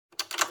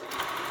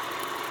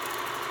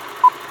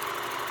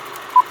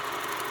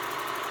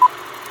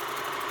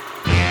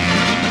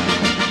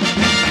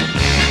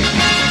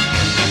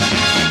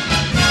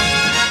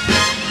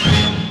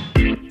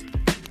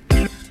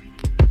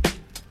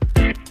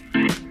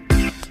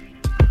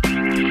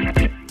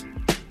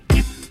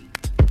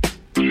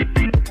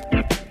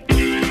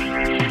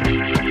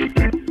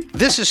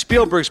This is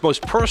Spielberg's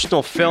most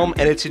personal film,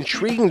 and it's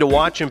intriguing to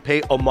watch him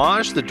pay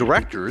homage to the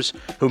directors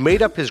who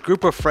made up his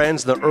group of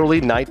friends in the early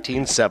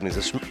 1970s.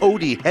 It's from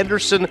Odie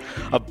Henderson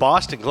of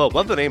Boston Globe.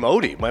 Love the name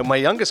Odie. My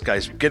youngest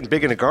guy's getting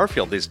big into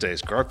Garfield these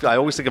days. Garfield, I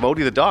always think of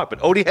Odie the dog, but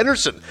Odie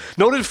Henderson.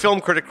 Noted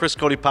film critic Chris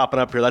Cody popping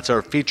up here. That's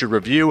our featured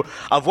review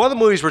of one of the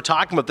movies we're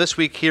talking about this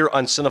week here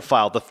on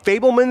Cinephile, The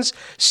Fabelmans,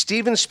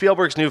 Steven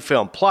Spielberg's new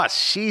film. Plus,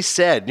 She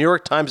Said, New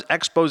York Times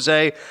expose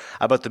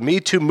about the Me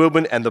Too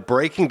movement and the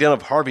breaking down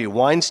of Harvey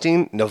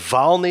Weinstein.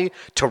 Navalny,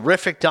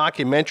 terrific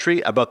documentary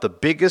about the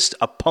biggest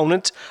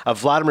opponent of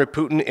Vladimir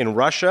Putin in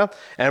Russia.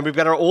 And we've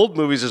got our old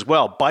movies as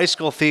well.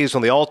 Bicycle Thieves,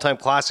 one of the all-time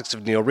classics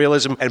of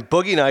neorealism, and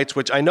Boogie Nights,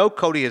 which I know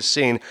Cody has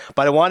seen,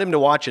 but I want him to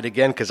watch it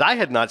again because I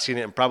had not seen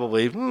it in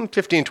probably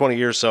 15, 20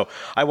 years, so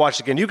I watched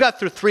it again. You got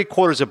through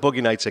 3/4 of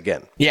Boogie Nights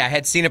again. Yeah, I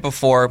had seen it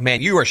before. Man,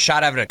 you were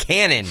shot out of a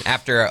cannon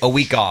after a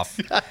week off.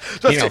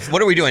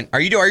 What are we doing? Are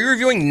you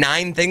reviewing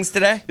 9 things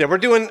today? Yeah, we're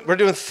doing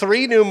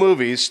 3 new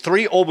movies,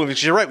 3 old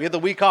movies. You're right, we had the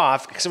week off.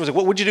 Someone was like,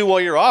 what would you do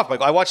while you're off?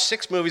 Like, I watched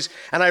 6 movies,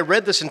 and I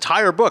read this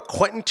entire book,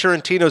 Quentin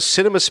Tarantino's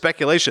Cinema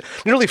Speculation,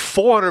 nearly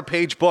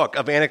 400-page book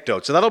of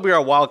anecdotes. So that'll be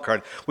our wild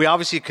card. We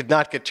obviously could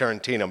not get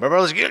Tarantino. My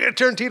brother was like, you get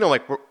Tarantino. I'm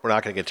like, we're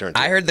not going to get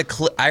Tarantino.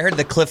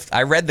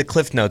 I read the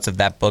cliff notes of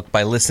that book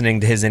by listening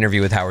to his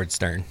interview with Howard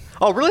Stern.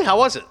 Oh, really? How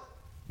was it?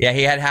 Yeah,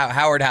 he had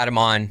Howard had him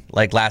on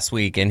like last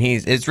week, and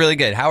it's really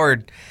good.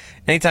 Howard,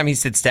 anytime he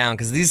sits down,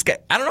 because these guys,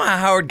 I don't know how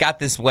Howard got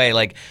this way.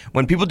 Like,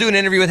 when people do an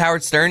interview with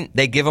Howard Stern,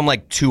 they give him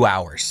like 2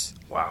 hours.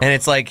 Wow. And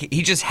it's like,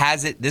 he just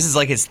has it. This is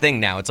like his thing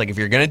now. It's like, if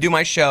you're going to do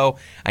my show,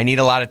 I need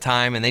a lot of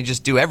time, and they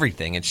just do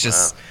everything. It's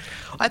just...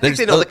 I think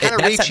they know the kind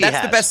of reach he has.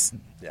 That's the best.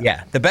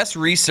 Yeah, the best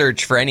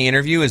research for any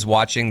interview is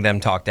watching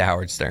them talk to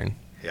Howard Stern.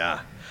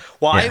 Yeah.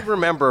 Well, I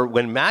remember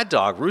when Mad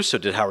Dog Russo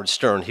did Howard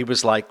Stern, he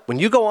was like, when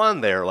you go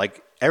on there,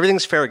 like,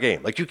 everything's fair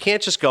game. Like, you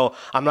can't just go,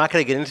 I'm not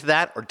going to get into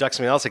that or duck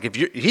something else. Like,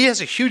 he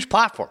has a huge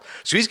platform.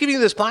 So he's giving you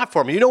this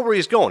platform, and you know where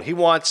he's going. He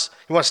wants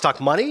to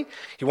talk money.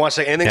 He wants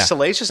to say anything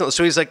salacious.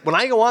 So he's like, when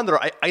I go on there,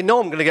 I know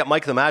I'm going to get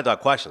Mike the Mad Dog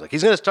questions. Like,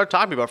 he's going to start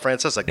talking about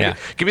Francis. Like,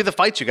 give me the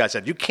fights you guys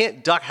had. You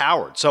can't duck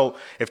Howard. So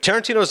if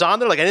Tarantino's on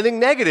there, like, anything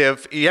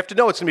negative, you have to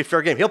know it's going to be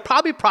fair game. He'll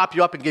probably prop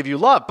you up and give you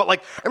love. But,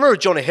 like, I remember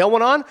Jonah Hill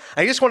went on,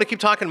 and he just wanted to keep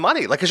talking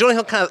money. Like, because Jonah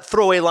Hill kind of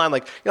throw away a line,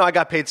 like, I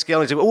got paid scale.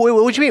 And he's like, what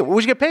would you mean? What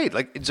would you get paid?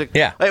 Like, it's like,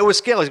 it was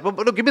scale. He's like,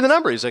 but give me the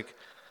number. He's like,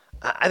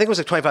 I think it was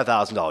like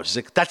 $25,000. He's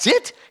like, that's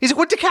it? He's like,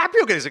 what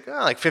DiCaprio get? He's like,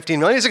 like $15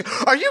 million. He's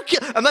like, are you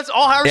kidding? And that's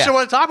all Howard Stern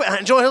wanted to talk about.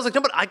 And Jonah Hill's like,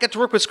 no, but I get to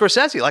work with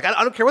Scorsese. Like,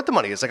 I don't care what the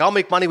money is. Like, I'll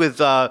make money with,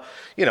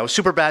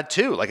 Superbad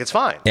too. Like, it's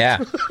fine.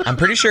 Yeah, I'm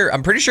pretty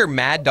sure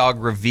Mad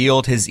Dog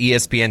revealed his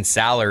ESPN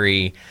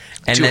salary,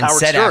 and then Howard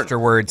said Stern.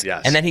 afterwards.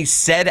 Yes. And then he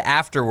said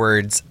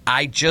afterwards,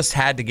 I just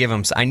had to give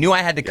him. I knew I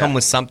had to come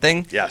with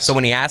something. Yes. So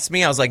when he asked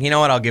me, I was like, you know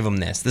what? I'll give him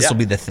this. This will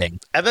be the thing.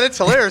 And then it's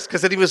hilarious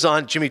because then he was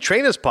on Jimmy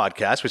Traina's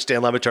podcast, which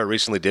Dan Le Batard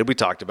recently did. We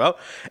talked about.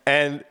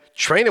 And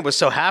Traina was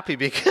so happy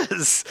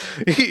because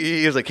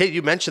he was like, hey,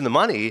 you mentioned the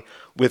money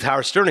with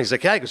Howard Stern. He's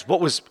like, yeah. He goes,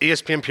 what was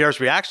ESPN PR's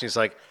reaction? He's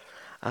like,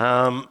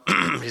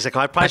 he's like,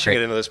 I probably should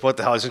get into this. What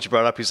the hell? Since you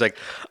brought it up, he's like,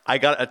 I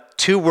got a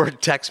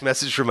 2-word text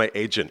message from my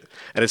agent,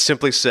 and it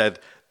simply said,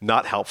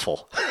 not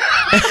helpful.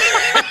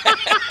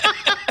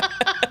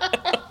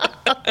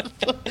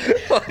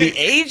 The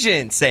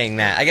agent saying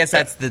that. I guess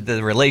that's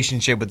the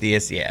relationship with the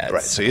ESPN.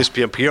 Right. So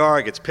ESPN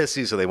PR gets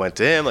pissy, so they went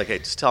to him. Like, hey,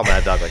 just tell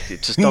Mad Dog, like,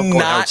 just don't go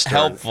Howard Stern.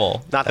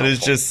 Helpful. Not helpful. That is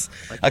just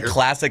like, a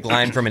classic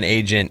line from an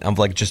agent of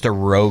like just a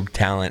rogue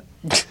talent.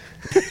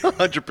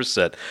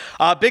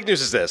 100%. Big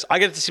news is this. I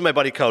get to see my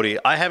buddy Cody.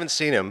 I haven't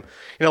seen him.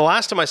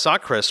 Last time I saw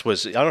Chris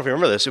was, I don't know if you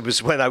remember this, it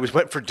was when I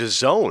went for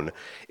DAZN.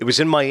 It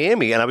was in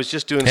Miami, and I was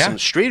just doing some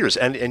streeters,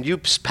 and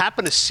you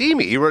happened to see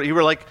me. You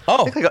were like,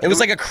 it was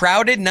like a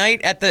crowded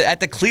night at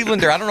the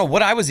Clevelander. I don't know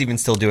what I was even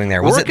still doing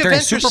there. Was it during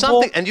Super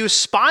Bowl? And you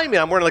spy me.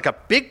 I'm wearing like a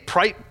big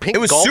bright pink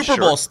golf shirt. It was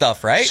Super Bowl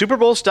stuff, right? Super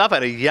Bowl stuff. I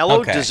had a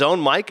yellow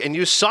DAZN mic, and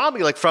you saw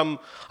me like from,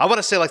 I want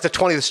to say like the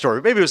 20th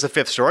story. Maybe it was the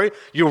 5th story.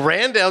 You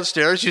ran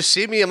downstairs. You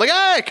see me. I'm like,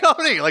 hey,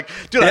 Cody. Like,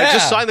 dude, I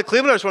just signed the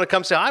Cleveland. I just want to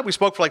come say hi. We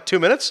spoke for like 2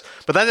 minutes.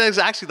 But that is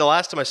actually the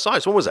last time I saw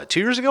you. So what was that, 2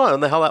 years ago? I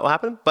don't know how that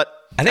happened. But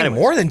I think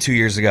more than 2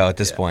 years ago at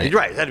this point. You're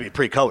right. It had to be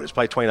pre-COVID. It's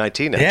probably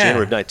 2019 now,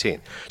 January of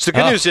 19. So the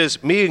good news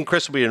is me and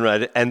Chris will be in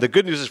red. And the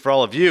good news is for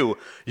all of you,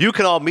 you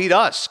can all meet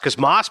us because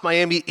Moss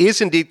Miami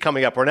is indeed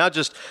coming up. We're now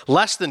just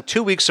less than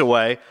 2 weeks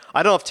away.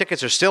 I don't know if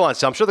tickets are still on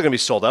sale. I'm sure they're going to be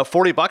sold out.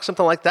 $40,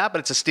 something like that, but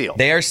it's a steal.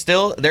 They're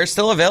still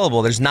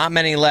available. There's not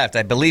many left.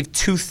 I believe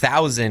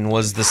 2,000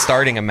 was the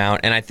starting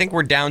amount, and I think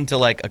we're down to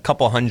like a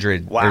couple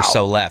hundred or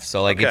so left.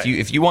 So like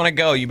if you want to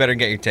go, you better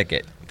get your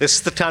ticket. This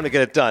is the time to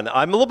get it done.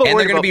 I'm a little bit worried. And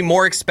they're going to be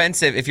more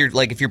expensive if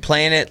you're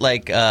playing it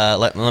like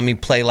let me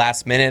play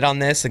last minute on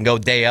this and go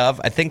day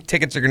of. I think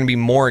tickets are going to be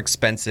more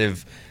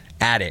expensive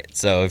at it.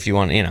 So if you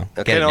want,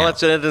 Okay,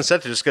 that's an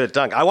incentive. Just get it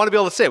done. I want to be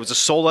able to say it was a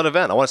sold-out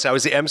event. I want to say I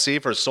was the MC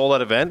for a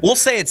sold-out event. We'll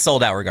say it's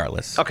sold out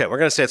regardless. Okay, we're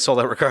going to say it's sold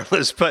out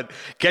regardless, but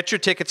get your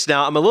tickets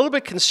now. I'm a little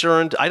bit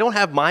concerned. I don't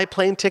have my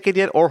plane ticket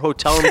yet or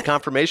hotel room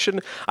confirmation.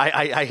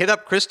 I hit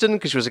up Kristen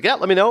because she was like, yeah,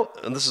 let me know.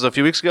 And this is a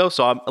few weeks ago,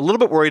 so I'm a little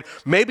bit worried.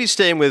 Maybe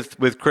staying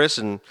with Chris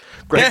and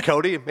Greg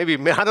Cody. Maybe,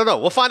 I don't know.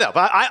 We'll find out.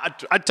 But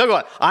I tell you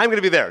what, I'm going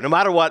to be there. No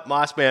matter what,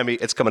 Moss Miami,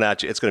 it's coming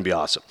at you. It's going to be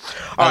awesome.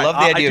 I love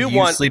the idea of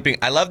you sleeping.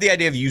 I love the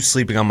idea of you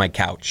sleeping on my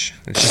couch.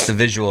 It's just the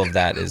visual of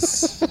that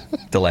is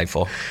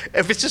delightful.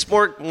 If it's just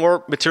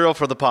more material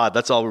for the pod,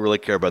 that's all we really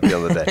care about at the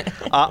end of the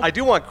day. I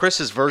do want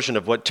Chris's version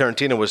of what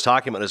Tarantino was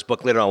talking about in his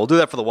book later on. We'll do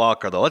that for the wild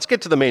card, though. Let's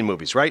get to the main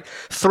movies, right?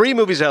 3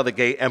 movies out of the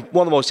gate, and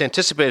one of the most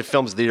anticipated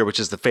films of the year, which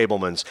is The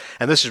Fabelmans.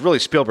 And this is really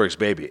Spielberg's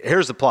baby.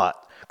 Here's the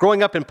plot.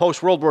 Growing up in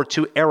post-World War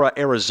II era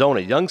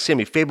Arizona, young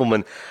Sammy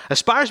Fabelman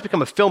aspires to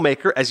become a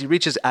filmmaker as he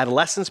reaches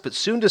adolescence, but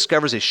soon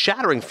discovers a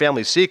shattering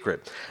family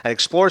secret and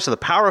explores how the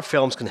power of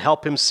films can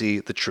help him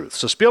see the truth.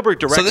 So Spielberg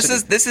directs. So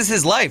this is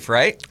his life,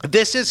 right?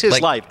 This is his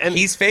life, and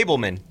he's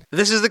Fabelman.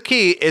 This is the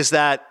key: is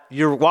that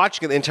you're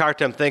watching it the entire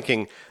time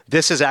thinking,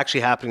 this is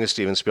actually happening to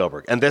Steven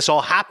Spielberg. And this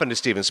all happened to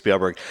Steven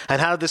Spielberg.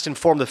 And how did this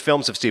inform the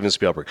films of Steven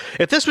Spielberg?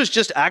 If this was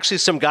just actually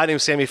some guy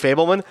named Sammy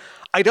Fabelman,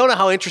 I don't know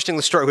how interesting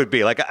the story would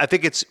be. Like, I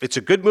think it's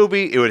a good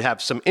movie. It would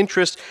have some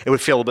interest. It would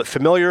feel a little bit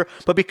familiar.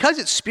 But because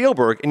it's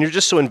Spielberg, and you're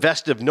just so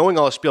invested of knowing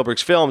all of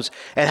Spielberg's films,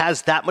 it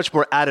has that much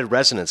more added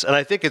resonance. And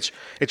I think it's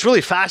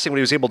really fascinating what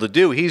he was able to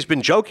do. He's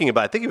been joking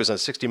about, I think he was on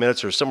 60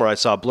 Minutes or somewhere I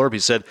saw a blurb. He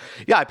said,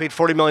 yeah, I paid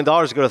 $40 million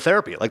to go to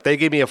therapy. Like, they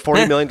gave me a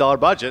 $40 million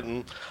budget,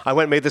 and I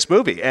went and made this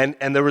movie. And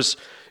there was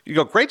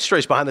great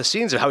stories behind the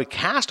scenes of how he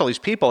cast all these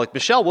people, like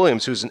Michelle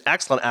Williams, who's an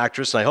excellent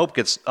actress, and I hope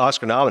gets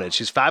Oscar nominated.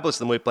 She's fabulous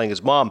in the movie playing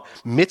his mom,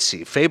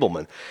 Mitzi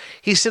Fabelman.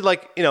 He said,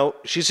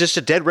 she's just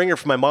a dead ringer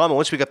for my mom, and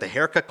once we got the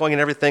haircut going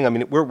and everything, I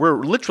mean,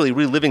 we're literally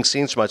reliving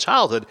scenes from my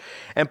childhood.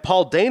 And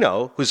Paul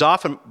Dano, who's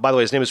often, by the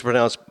way, his name is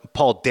pronounced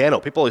Paul Dano.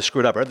 People always screw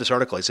it up. I read this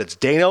article. He said it's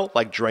Dano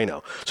like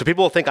Drano. So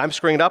people will think I'm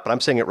screwing it up, but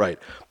I'm saying it right.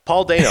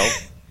 Paul Dano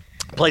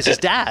plays his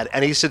dad,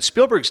 and he said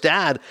Spielberg's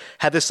dad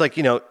had this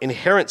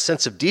inherent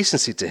sense of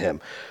decency to him.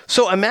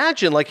 So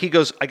imagine, he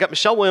goes, I got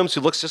Michelle Williams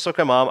who looks just like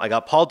my mom, I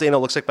got Paul Dano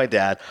looks like my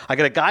dad, I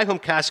got a guy who I'm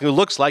casting who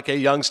looks like a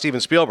young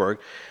Steven Spielberg.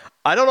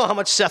 I don't know how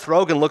much Seth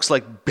Rogen looks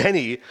like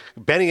Benny.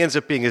 Benny ends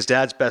up being his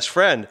dad's best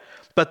friend.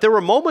 But there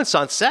were moments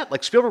on set,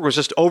 Spielberg was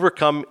just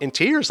overcome in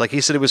tears. He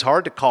said it was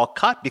hard to call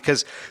cut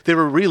because they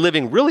were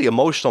reliving really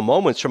emotional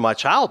moments from my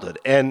childhood.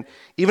 And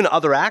even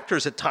other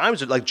actors at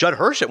times, like Judd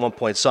Hirsch at one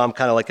point, saw him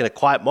kind of in a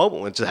quiet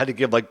moment and had to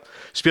give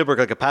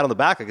Spielberg a pat on the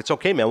back. It's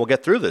okay, man, we'll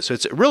get through this. So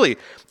it's really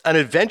an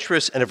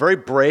adventurous and a very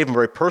brave and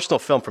very personal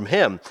film from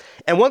him.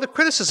 And one of the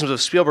criticisms of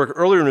Spielberg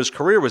earlier in his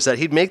career was that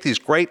he'd make these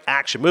great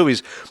action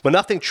movies, but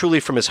nothing truly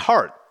from his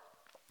heart.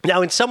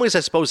 Now, in some ways,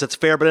 I suppose that's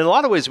fair, but in a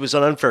lot of ways, it was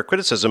an unfair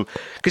criticism.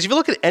 Because if you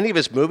look at any of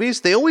his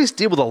movies, they always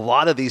deal with a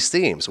lot of these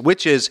themes,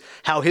 which is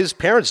how his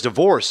parents'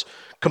 divorce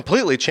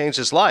completely changed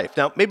his life.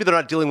 Now, maybe they're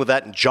not dealing with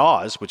that in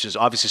Jaws, which is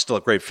obviously still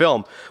a great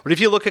film. But if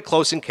you look at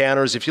Close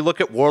Encounters, if you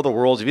look at War of the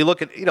Worlds, if you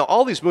look at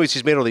all these movies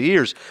he's made over the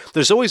years,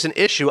 there's always an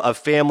issue of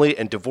family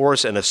and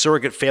divorce and a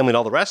surrogate family and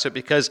all the rest of it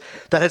because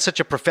that had such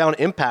a profound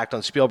impact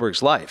on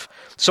Spielberg's life.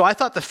 So I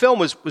thought the film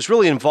was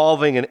really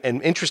involving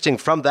and interesting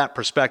from that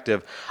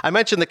perspective. I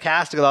mentioned the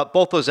casting a lot.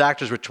 Both those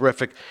actors were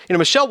terrific.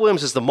 Michelle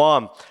Williams is the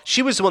mom.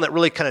 She was the one that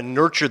really kind of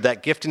nurtured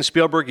that gift in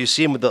Spielberg. You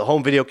see him with the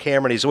home video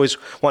camera, and he's always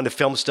wanting to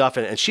film stuff,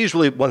 and she's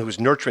really one who's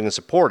nurturing and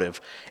supportive.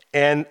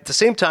 And at the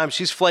same time,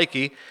 she's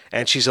flaky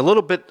and she's a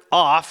little bit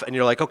off. And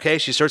you're like, okay,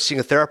 she starts seeing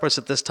a therapist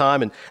at this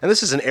time. And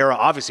this is an era,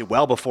 obviously,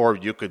 well before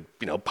you could,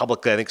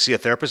 publicly, I think, see a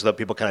therapist without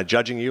people kind of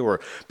judging you or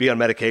be on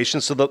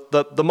medication. So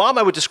the mom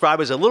I would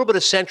describe as a little bit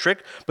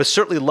eccentric, but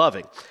certainly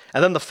loving.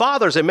 And then the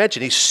father, as I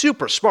mentioned, he's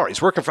super smart.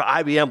 He's working for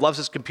IBM, loves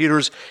his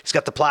computers. He's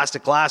got the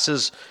plastic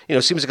glasses,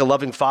 seems like a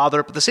loving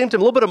father, but at the same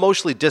time, a little bit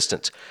emotionally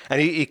distant. And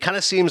he kind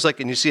of seems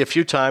like, and you see a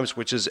few times,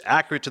 which is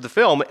accurate to the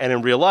film and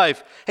in real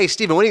life, hey,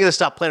 Steven, when are you going to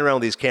stop playing around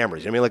with these cameras?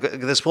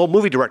 This whole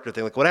movie director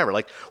thing, whatever.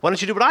 Why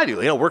don't you do what I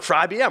do? Work for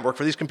IBM, work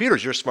for these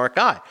computers. You're a smart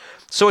guy.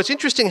 So it's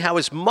interesting how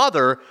his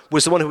mother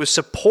was the one who was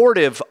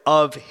supportive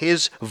of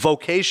his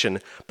vocation,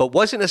 but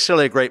wasn't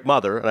necessarily a great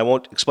mother. And I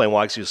won't explain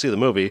why because you'll see the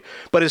movie.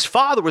 But his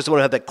father was the one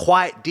who had that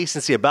quiet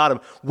decency about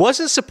him,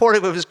 wasn't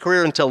supportive of his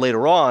career until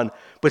later on,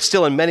 but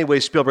still in many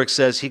ways Spielberg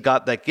says he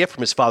got that gift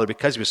from his father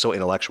because he was so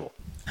intellectual.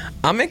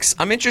 I'm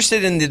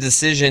interested in the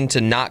decision to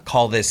not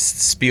call this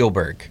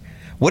Spielberg.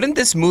 Wouldn't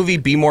this movie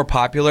be more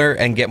popular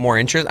and get more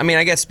interest? I mean,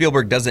 I guess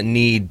Spielberg doesn't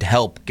need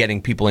help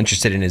getting people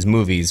interested in his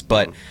movies,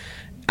 but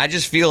I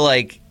just feel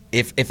like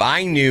if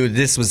I knew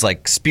this was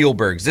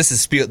Spielberg's, this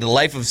is the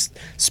life of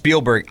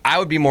Spielberg, I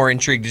would be more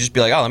intrigued to just be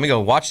like, oh, let me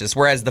go watch this.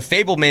 Whereas the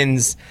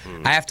Fabelmans,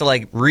 I have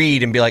to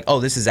read and be like, oh,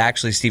 this is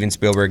actually Steven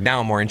Spielberg. Now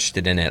I'm more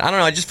interested in it. I don't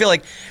know. I just feel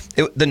like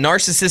the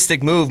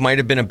narcissistic move might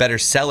have been a better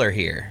seller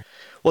here.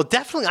 Well,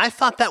 definitely, I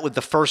thought that with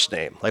the first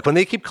name. Like, when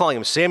they keep calling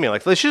him Samuel,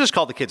 like, they should just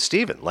call the kid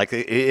Steven. Like,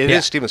 it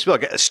is Steven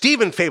Spielberg.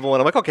 Steven Fableman,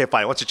 I'm like, okay,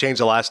 fine. Wants to change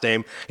the last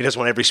name. He doesn't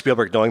want every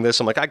Spielberg knowing this.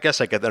 I'm like, I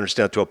guess I can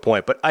understand it to a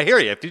point. But I hear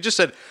you. If you just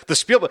said the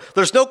Spielberg,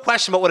 there's no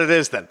question about what it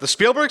is then. The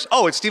Spielbergs?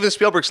 Oh, it's Steven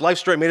Spielberg's life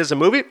story made as a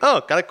movie?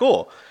 Oh, kind of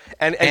cool.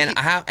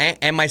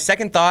 And my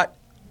second thought,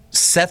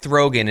 Seth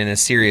Rogen in a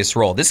serious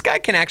role. This guy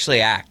can actually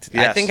act.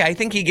 Yes. I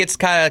think he gets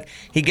kind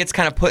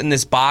of put in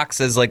this box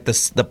as like the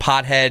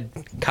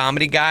pothead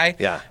comedy guy.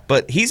 Yeah.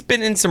 But he's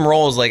been in some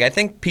roles. Like, I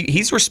think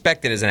he's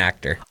respected as an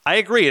actor. I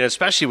agree, and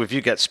especially if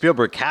you get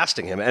Spielberg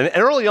casting him. And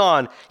early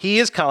on, he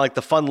is kind of like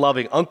the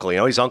fun-loving uncle. You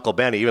know, he's Uncle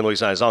Benny, even though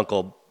he's not his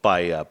uncle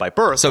by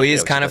birth. So he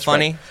is kind of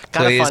funny.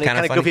 Kind of funny,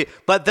 kind of goofy.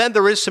 But then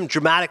there is some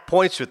dramatic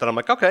points to it that I'm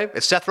like, okay,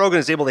 if Seth Rogen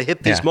is able to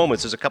hit these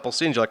moments, there's a couple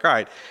scenes you're like, all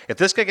right, if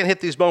this guy can hit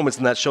these moments,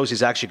 then that shows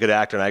he's actually a good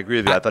actor. And I agree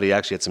with you. I thought he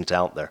actually had some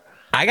talent there.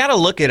 I got to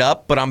look it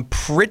up, but I'm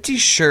pretty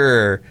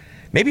sure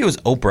maybe it was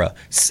Oprah.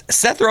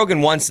 Seth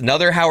Rogen once,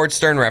 another Howard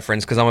Stern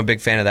reference, because I'm a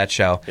big fan of that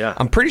show. Yeah.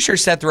 I'm pretty sure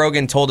Seth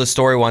Rogen told a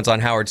story once on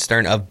Howard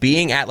Stern of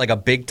being at like a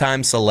big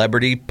time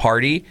celebrity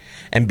party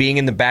and being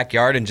in the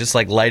backyard and just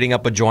like lighting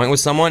up a joint with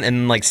someone,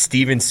 and like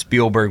Steven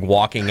Spielberg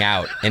walking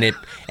out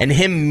and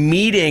him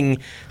meeting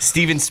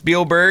Steven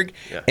Spielberg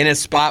in a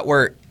spot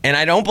where. And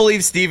I don't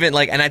believe Steven,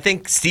 and I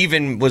think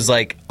Steven was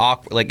like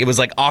awkward, it was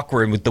like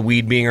awkward with the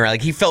weed being around.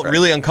 Like, he felt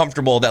really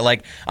uncomfortable that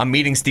like, I'm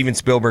meeting Steven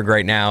Spielberg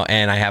right now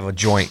and I have a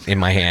joint in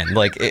my hand.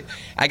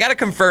 I got to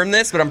confirm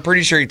this, but I'm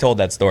pretty sure he told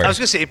that story. I was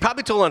going to say, he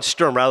probably told on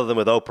Stern rather than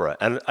with Oprah.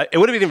 And it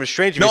would have been even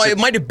strange if it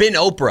might have been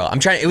Oprah.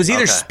 It was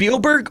either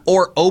Spielberg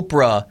or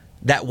Oprah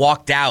that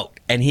walked out,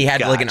 and he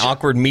had like an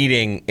awkward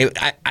meeting.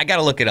 I got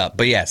to look it up,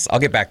 but yes, I'll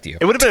get back to you.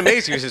 It would have been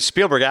amazing if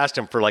Spielberg asked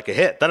him for like a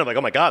hit. Then I'm like,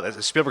 oh my God, this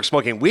is Spielberg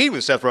smoking weed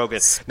with Seth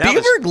Rogen.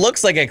 Spielberg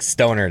looks like a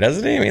stoner,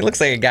 doesn't he? I mean, he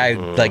looks like a guy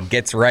who like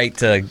gets right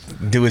to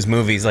do his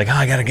movies. Like,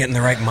 I got to get in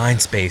the right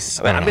mind space.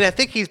 I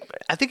think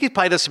he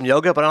probably does some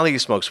yoga, but I don't think he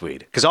smokes weed.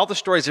 Because all the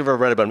stories I've ever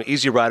read about him,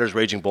 Easy Riders,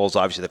 Raging Bulls,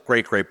 obviously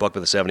the great book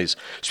of the 70s.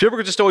 Spielberg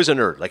was just always a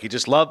nerd. Like, he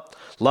just loved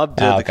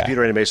the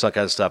computer animation, that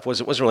kind of stuff.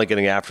 Wasn't really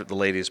getting after the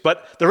ladies.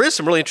 But there is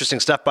some really interesting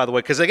stuff, by the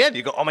way, because again,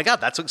 you go, oh my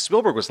God, that's what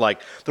Spielberg was like.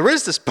 There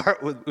is this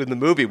part in the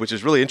movie, which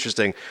is really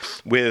interesting,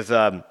 with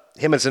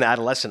him as an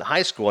adolescent in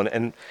high school.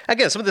 And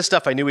again, some of this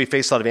stuff I knew he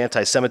faced a lot of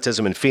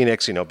anti-Semitism in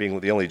Phoenix, being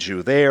the only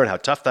Jew there and how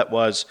tough that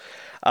was.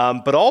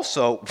 But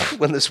also,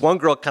 when this one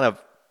girl kind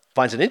of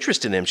finds an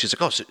interest in him, she's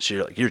like, oh,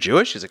 so you're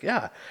Jewish? He's like,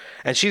 yeah.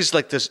 And she's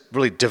like this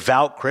really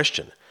devout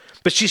Christian.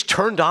 But she's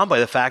turned on by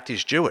the fact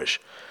he's Jewish.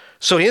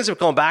 So he ends up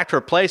going back to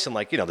her place, and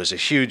there's a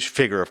huge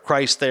figure of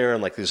Christ there,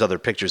 and these other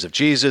pictures of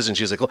Jesus, and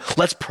she's like, well,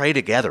 let's pray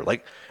together.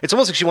 Like, it's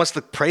almost like she wants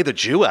to pray the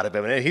Jew out of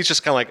him, and he's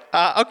just kind of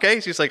like, okay.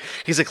 He's like,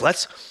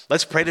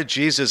 let's pray to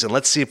Jesus, and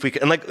let's see if we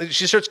can. And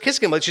she starts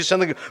kissing him, like she's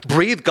suddenly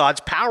breathed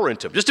God's power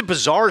into him. Just a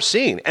bizarre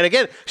scene. And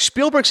again,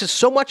 Spielberg says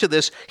so much of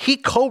this. He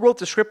co-wrote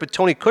the script with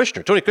Tony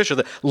Kushner. Tony Kushner,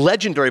 the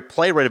legendary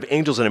playwright of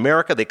Angels in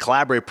America. They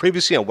collaborated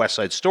previously on West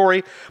Side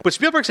Story. But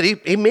Spielberg said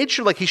he made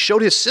sure he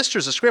showed his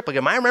sisters the script. Like,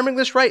 am I remembering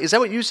this right? Is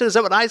that what you said? Is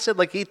that what I said?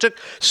 Like, he took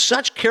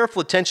such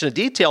careful attention to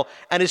detail,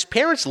 and his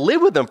parents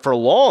lived with him for a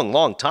long,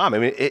 long time. I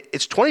mean,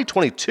 it's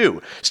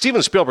 2022.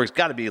 Steven Spielberg's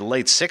got to be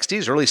late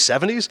 60s, early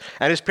 70s,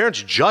 and his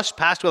parents just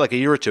passed away like a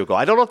year or two ago.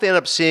 I don't know if they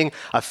ended up seeing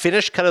a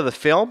finished cut of the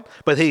film,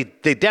 but they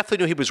definitely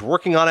knew he was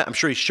working on it. I'm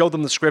sure he showed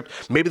them the script.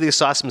 Maybe they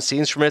saw some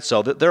scenes from it,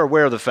 so they're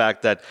aware of the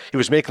fact that he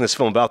was making this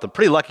film about them.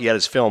 Pretty lucky he had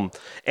his film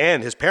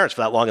and his parents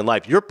for that long in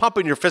life. You're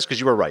pumping your fist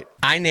because you were right.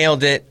 I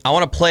nailed it. I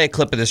want to play a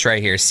clip of this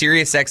right here.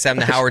 Sirius XM,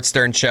 The Howard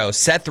Stern Show.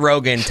 Seth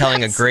Rogen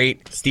telling a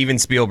great Steven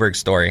Spielberg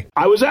story.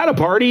 I was at a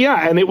party,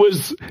 and it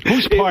was...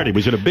 Whose party?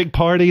 Was it a big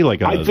party?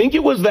 I think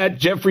it was that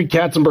Jeffrey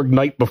Katzenberg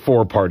night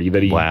before party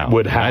that he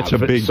would have.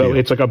 That's a big deal.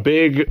 It's like a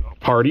big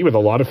party with a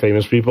lot of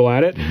famous people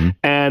at it,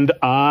 and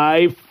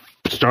I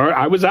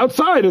was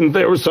outside, and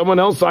there was someone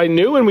else I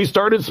knew, and we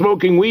started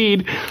smoking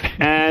weed,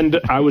 and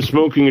I was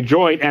smoking a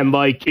joint, and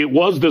it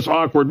was this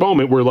awkward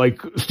moment where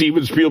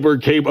Steven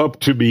Spielberg came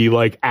up to me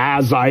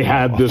as I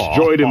had this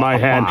joint in my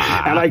hand,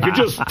 and I could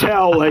just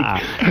tell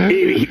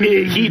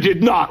he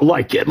did not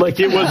like it.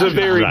 It was a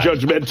very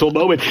judgmental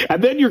moment,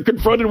 and then you're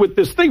confronted with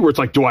this thing where it's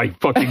do I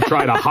fucking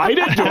try to hide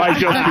it? Do I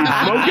just keep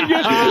smoking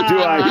it? Do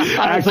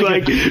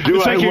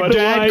I act what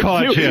dad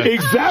caught you?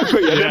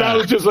 Exactly. And then I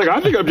was just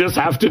I think I just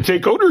have to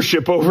take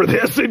ownership over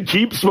this and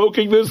keep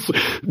smoking this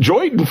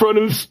joint in front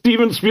of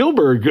Steven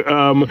Spielberg.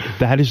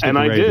 That is the and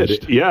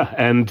greatest. I did, yeah,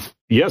 and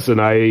yes,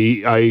 and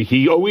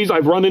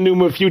I've run into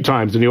him a few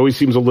times, and he always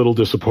seems a little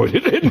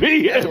disappointed in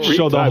me.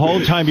 So the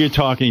whole time you're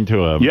talking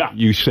to him,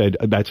 you said,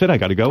 "That's it, I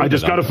got to go. I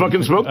just got to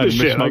fucking smoke this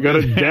shit. I got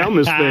to down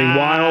this thing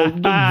while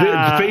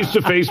face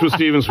to face with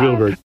Steven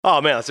Spielberg."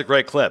 Oh man, that's a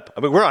great clip. I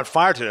mean, we're on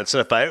fire today.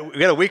 We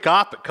got a week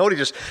off, but Cody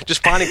just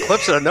finding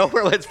clips out of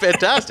nowhere. It's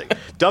fantastic.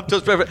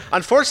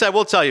 Unfortunately, I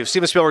will tell you,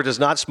 Steven Spielberg does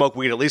not smoke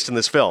weed, at least in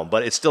this film,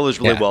 but it still is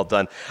really well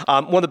done.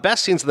 One of the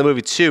best scenes in the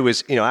movie too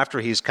is after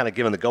he's kind of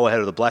given the go ahead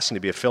or the blessing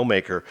to be a filmmaker.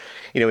 filmmaker.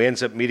 He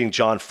ends up meeting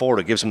John Ford,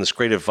 who gives him this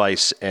great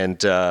advice.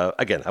 And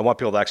again, I want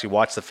people to actually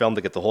watch the film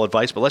to get the whole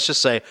advice. But let's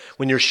just say,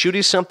 when you're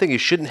shooting something, you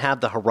shouldn't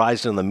have the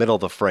horizon in the middle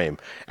of the frame.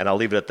 And I'll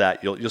leave it at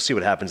that. You'll see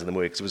what happens in the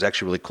movie, because it was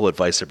actually really cool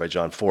advice there by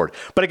John Ford.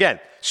 But again,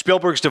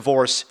 Spielberg's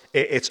divorce,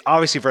 it's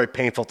obviously very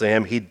painful to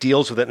him. He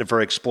deals with it in a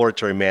very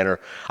exploratory manner.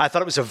 I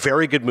thought it was a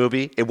very good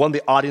movie. It won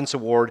the Audience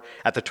Award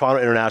at the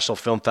Toronto International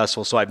Film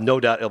Festival, so I have no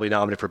doubt it'll be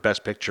nominated for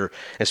Best Picture,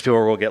 and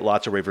Spielberg will get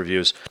lots of rave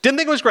reviews. Didn't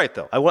think it was great,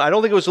 though. I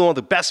don't think it was one of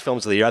the best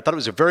films of the year. I thought it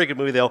was a very good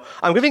movie, though.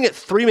 I'm giving it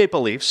 3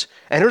 Maple Leafs,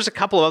 and here's a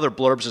couple of other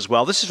blurbs as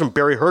well. This is from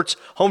Barry Hertz'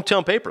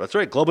 hometown paper. That's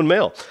right, Globe and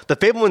Mail. The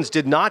Fabelmans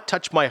did not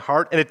touch my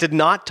heart, and it did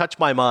not touch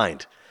my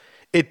mind.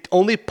 It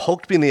only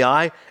poked me in the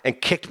eye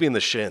and kicked me in the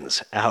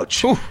shins.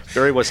 Ouch.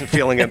 Barry wasn't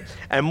feeling it.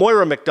 And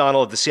Moira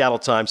McDonald of the Seattle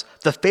Times,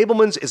 The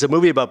Fabelmans is a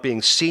movie about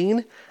being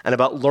seen and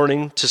about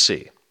learning to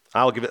see.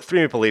 I'll give it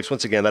 3 Maple Leafs.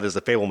 Once again, that is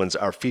The Fabelmans,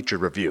 our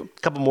featured review.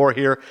 A couple more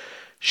here.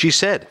 She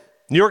said,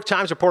 New York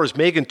Times reporters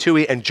Megan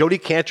Twohey and Jodi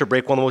Kantor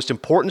break one of the most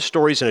important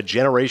stories in a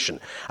generation.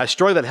 A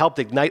story that helped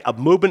ignite a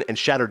movement and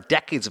shatter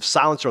decades of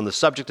silence around the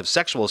subject of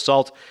sexual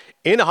assault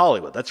in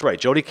Hollywood. That's right.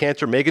 Jodi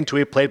Kantor, Megan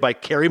Twohey, played by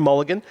Carey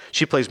Mulligan.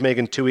 She plays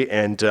Megan Twohey,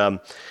 and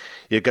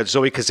you've got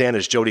Zoe Kazan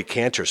as Jodi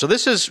Kantor. So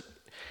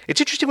it's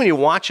interesting when you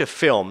watch a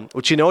film,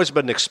 which you know is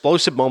about an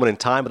explosive moment in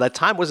time, but that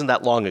time wasn't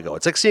that long ago.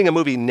 It's like seeing a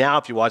movie now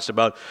if you watched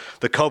about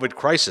the COVID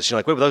crisis. You're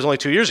like, wait, but that was only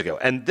 2 years ago.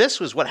 And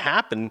this was what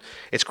happened.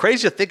 It's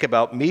crazy to think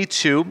about Me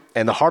Too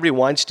and the Harvey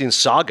Weinstein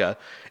saga.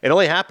 It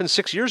only happened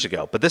 6 years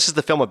ago, but this is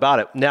the film about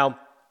it. Now,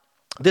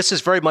 this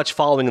is very much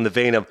following in the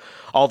vein of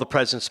All the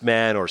President's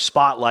Men or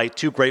Spotlight,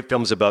 2 great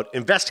films about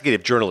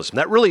investigative journalism.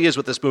 That really is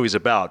what this movie is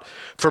about.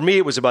 For me,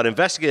 it was about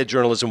investigative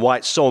journalism, why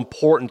it's so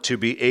important to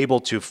be able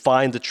to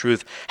find the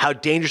truth, how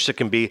dangerous it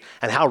can be,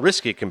 and how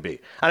risky it can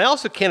be. And I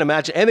also can't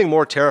imagine anything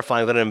more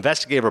terrifying than an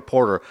investigative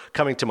reporter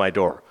coming to my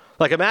door.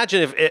 Like,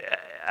 imagine if...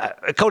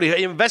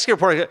 Cody,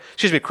 investigative reporter,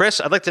 excuse me,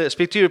 Chris, I'd like to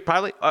speak to you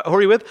privately. Who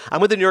are you with?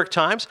 I'm with the New York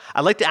Times.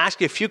 I'd like to ask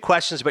you a few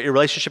questions about your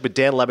relationship with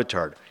Dan Le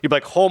Batard. You'd be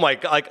like, oh my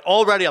God, like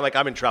already I'm like,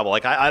 I'm in trouble.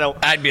 Like, I don't.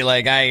 I'd be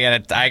like, I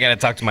gotta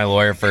talk to my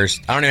lawyer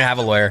first. I don't even have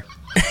a lawyer.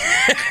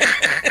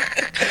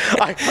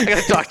 I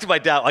got to talk to my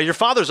dad. Your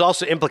father's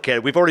also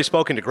implicated. We've already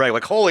spoken to Greg.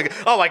 Like,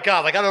 oh my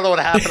God, like I don't know what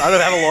happened. I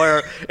don't have a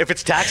lawyer. If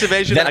it's tax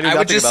evasion, then I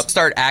would just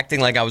start acting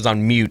like I was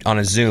on mute on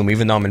a Zoom,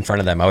 even though I'm in front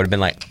of them. I would have been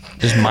like,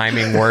 just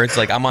miming words.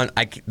 Like I'm on.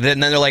 Then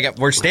they're like,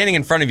 we're standing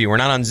in front of you. We're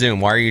not on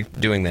Zoom. Why are you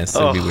doing this?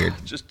 It'd be weird.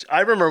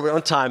 I remember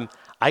one time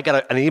I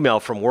got an email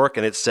from work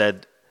and it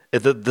said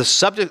the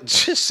subject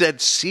just said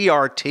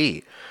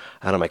CRT.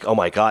 And I'm like, oh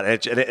my God.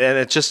 And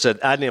it just said,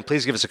 Adnan,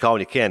 please give us a call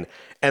when you can.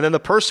 And then the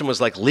person was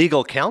like,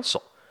 legal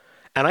counsel.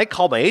 And I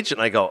called my agent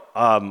and I go,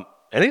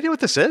 any idea what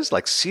this is?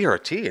 Like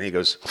CRT? And he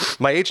goes,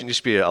 my agent used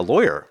to be a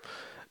lawyer,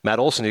 Matt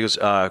Olson. He goes,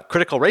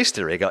 critical race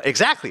theory. I go,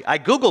 exactly. I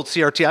Googled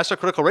CRT. I saw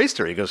critical race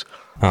theory. He goes,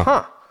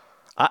 huh.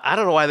 I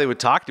don't know why they would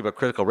talk to you about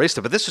critical race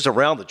stuff, but this was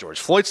around the George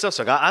Floyd stuff.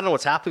 So I don't know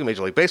what's happening in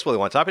Major League Baseball. They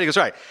want to talk. And he goes,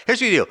 all right,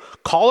 here's what you do.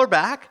 Call her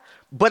back.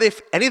 But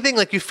if anything,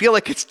 like you feel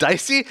like it's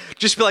dicey,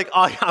 just be like,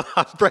 oh,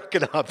 I'm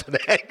breaking up, and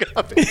hang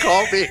up and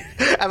call me,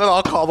 and then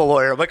I'll call the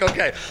lawyer. I'm like,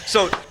 okay.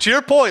 So to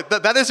your point,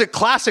 that is a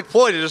classic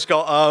ploy to just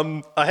go,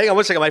 hang on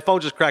one second, my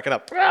phone's just cracking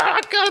up.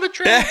 Got a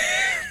train.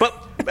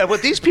 But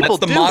what these people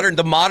do...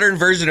 The modern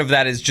version of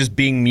that is just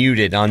being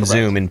muted on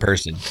Zoom in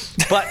person.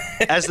 But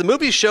as the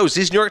movie shows,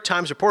 these New York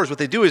Times reporters, what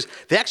they do is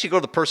they actually go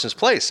to the person's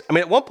place. I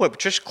mean, at one point,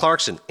 Patricia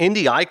Clarkson,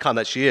 indie icon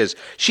that she is,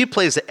 she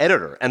plays the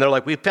editor. And they're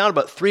like, we found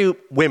about 3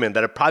 women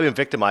that have probably been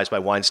victimized by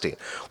Weinstein.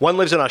 One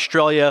lives in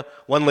Australia,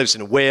 one lives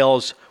in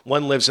Wales,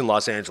 one lives in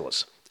Los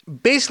Angeles.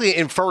 Basically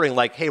inferring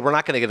like, hey, we're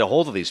not going to get a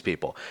hold of these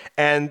people.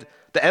 And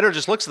the editor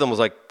just looks at them and was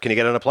like, can you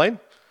get on a plane?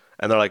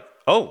 And they're like,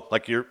 oh,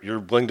 like you're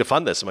willing to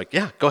fund this. I'm like,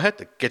 yeah, go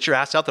ahead. Get your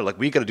ass out there. Like,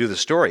 we got to do the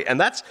story. And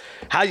that's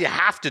how you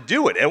have to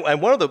do it.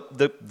 And one of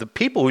the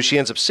people who she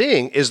ends up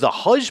seeing is the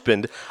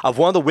husband of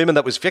one of the women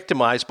that was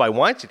victimized by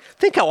Weinstein.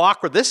 Think how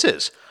awkward this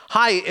is.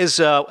 Hi, is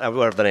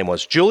whatever the name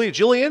was,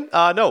 Julian?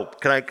 No.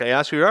 Can I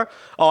ask who you are?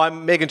 Oh,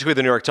 I'm Megan Twohey of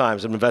the New York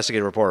Times. I'm an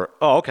investigative reporter.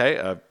 Oh,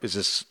 okay. Is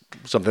this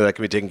something that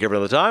can be taken care of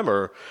another time,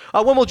 or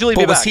when will Julie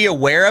be back? Was he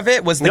aware of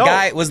it? Was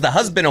the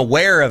husband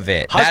aware of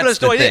it? That's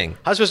the thing.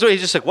 Husband's doing.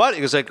 He's just like, what?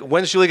 He goes like,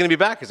 when's Julie going to be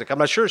back? He's like, I'm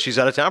not sure. She's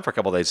out of town for a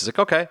couple of days. He's like,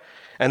 okay.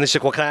 And she's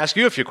like, well, can I ask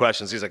you a few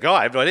questions? He's like, oh,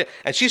 I have no idea.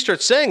 And she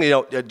starts saying,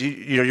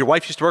 your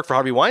wife used to work for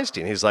Harvey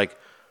Weinstein. He's like,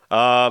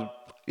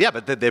 yeah,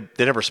 but they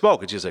never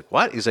spoke. And she's like,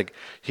 what? He's like,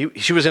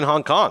 she was in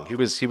Hong Kong. He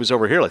was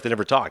over here. Like, they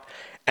never talked.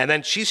 And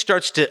then she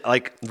starts to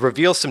like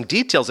reveal some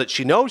details that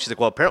she knows. She's like,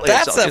 well, apparently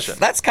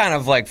that's kind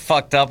of like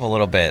fucked up a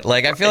little bit.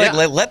 Like, I feel like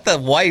let the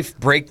wife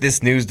break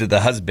this news to the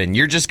husband.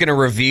 You're just going to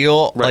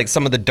reveal like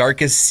some of the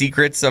darkest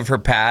secrets of her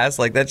past.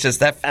 Like, that's just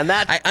that. And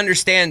that, I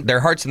understand their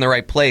heart's in the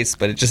right place,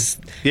 but it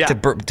just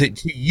to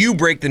you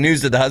break the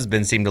news to the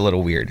husband seemed a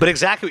little weird. But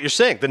exactly what you're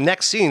saying. The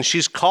next scene,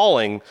 she's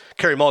calling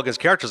Carey Mulligan's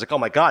character. Is like, oh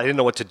my God, I didn't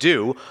know what to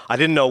do. I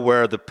didn't know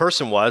where the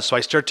person was, so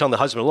I started telling the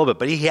husband a little bit,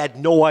 but he had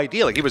no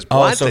idea. Like, he was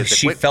blinded. So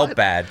she felt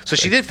bad. bad. So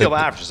she did feel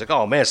bad. She's like,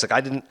 oh man, it's like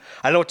I don't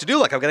know what to do.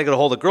 Like, I'm gonna get a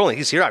hold of the girl, and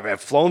he's here.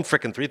 I've flown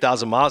freaking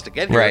 3,000 miles to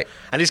get here, right?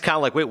 And he's kind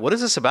of like, wait, what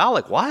is this about?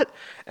 Like, what?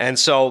 And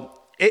so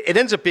it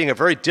ends up being a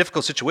very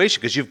difficult situation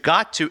because you've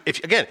got to,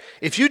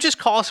 if you just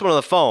call someone on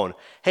the phone,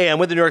 hey, I'm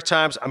with the New York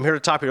Times, I'm here to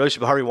talk about your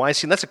relationship with Harvey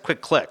Weinstein, that's a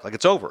quick click. Like,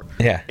 it's over.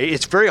 Yeah.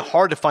 It's very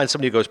hard to find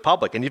somebody who goes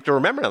public. And you have to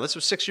remember now, this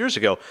was 6 years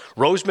ago.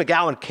 Rose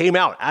McGowan came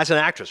out as an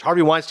actress.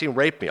 Harvey Weinstein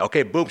raped me.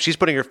 Okay, boom. She's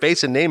putting her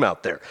face and name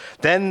out there.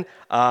 Then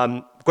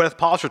Gwyneth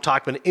Paltrow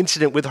talked about an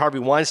incident with Harvey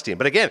Weinstein.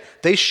 But again,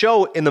 they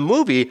show in the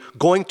movie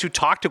going to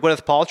talk to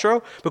Gwyneth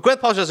Paltrow, but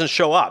Gwyneth Paltrow doesn't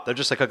show up. They're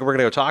just like, okay, we're going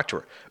to go talk to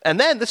her. And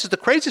then, this is the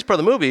craziest part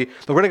of the movie,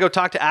 but we're going to go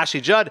talk to Ashley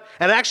Judd,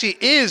 and it actually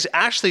is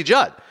Ashley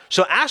Judd.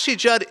 So Ashley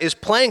Judd is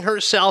playing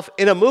herself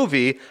in a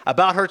movie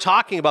about her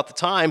talking about the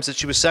times that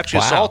she was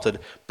sexually assaulted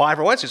by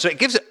Harvey Weinstein. So it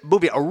gives the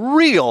movie a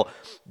real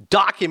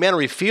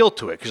documentary feel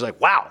to it. Because like,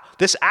 wow,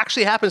 this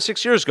actually happened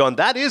 6 years ago. And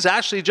that is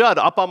Ashley Judd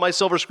up on my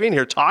silver screen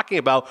here talking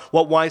about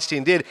what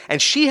Weinstein did.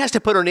 And she has to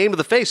put her name to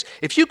the face.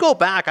 If you go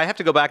back, I have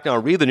to go back now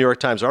and read the New York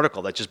Times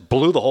article that just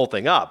blew the whole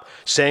thing up,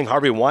 saying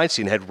Harvey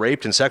Weinstein had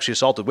raped and sexually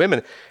assaulted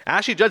women.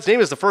 Ashley Judd's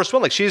name is the first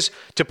one. Like, she's,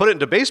 to put it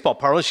into baseball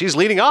parlance, she's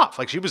leading off.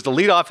 Like, she was the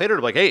leadoff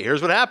hitter. Like, hey,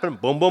 here's what happened.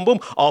 Boom, boom, boom.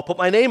 I'll put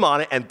my name on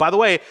it. And by the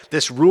way,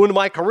 this ruined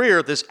my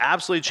career. This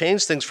absolutely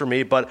changed things for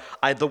me. But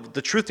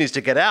the truth needs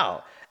to get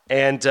out.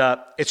 And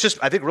it's just,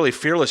 I think, really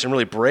fearless and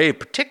really brave,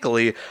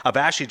 particularly of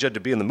Ashley Judd to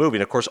be in the movie.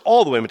 And, of course,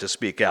 all the women to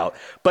speak out.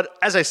 But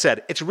as I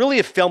said, it's really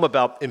a film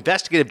about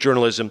investigative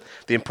journalism,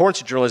 the importance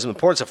of journalism, the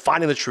importance of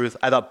finding the truth.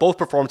 I thought both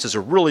performances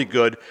are really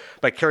good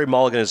by Carey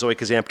Mulligan and Zoe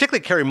Kazan,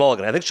 particularly Carey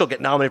Mulligan. I think she'll get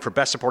nominated for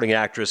Best Supporting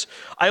Actress.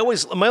 My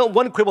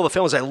one quibble of the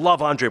film is I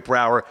love Andre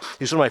Braugher.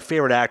 He's one of my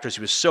favorite actors.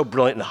 He was so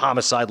brilliant in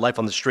Homicide, Life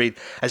on the Street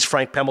as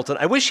Frank Pembleton.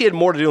 I wish he had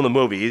more to do in the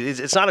movie.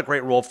 It's not a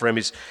great role for him.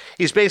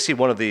 He's basically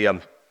one of the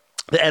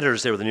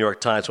editors there with the New York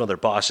Times, one of their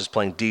bosses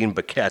playing Dean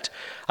Baquette.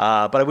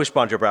 But I wish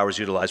Andre Braugher was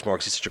utilized more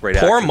because he's such a great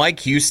actor. Poor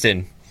Mike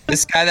Houston.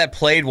 This guy that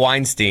played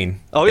Weinstein.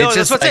 Oh, yeah,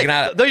 that's what I'm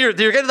saying. No, you're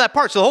getting to that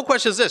part. So the whole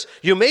question is this.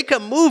 You make a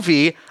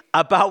movie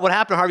about what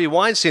happened to Harvey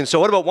Weinstein. So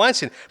what about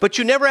Weinstein? But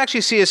you never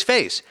actually see his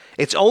face.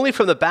 It's only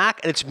from the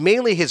back, and it's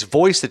mainly his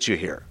voice that you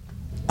hear.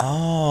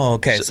 Oh,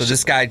 okay. So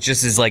this guy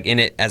just is like in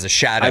it as a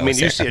shadow. I mean,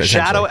 you see a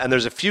shadow, and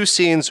there's a few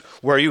scenes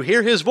where you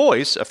hear his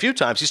voice a few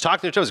times. He's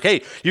talking to each other. Like,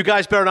 hey, you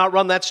guys better not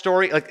run that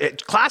story.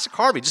 Like, classic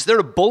Harvey, just there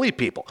to bully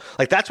people.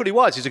 Like, that's what he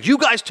was. He's like, you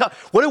guys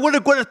what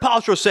did Gwyneth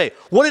Paltrow say?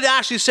 What did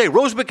Ashley say?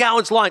 Rose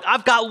McGowan's lying.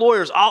 I've got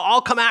lawyers.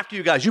 I'll come after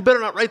you guys. You better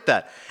not write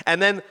that.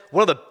 And then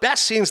one of the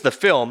best scenes in the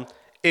film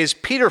is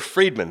Peter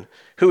Friedman,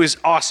 who is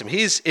awesome.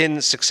 He's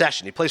in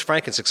Succession. He plays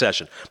Frank in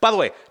Succession. By the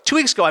way, 2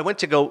 weeks ago, I went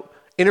to go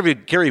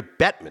interviewed Gary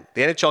Bettman,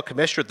 the NHL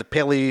commissioner at the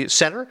Paley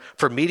Center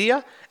for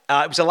Media.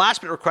 It was a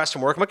last-minute request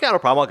from work. I'm like, yeah, no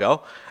problem, I'll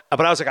go.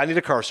 But I was like, I need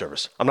a car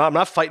service. I'm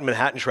not fighting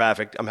Manhattan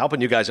traffic. I'm helping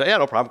you guys. Yeah,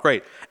 no problem,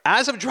 great.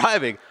 As I'm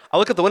driving, I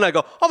look at the window, I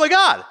go, oh my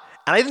God.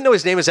 And I didn't know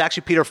his name is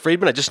actually Peter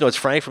Friedman. I just know it's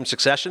Frank from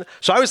Succession.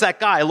 So I was that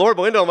guy. I lowered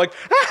my window. I'm like,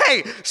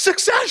 hey,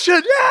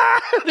 Succession, yeah.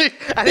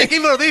 And he gave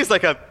me one of these,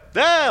 like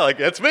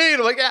that's me.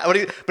 And I'm like, yeah.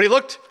 But he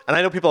looked, and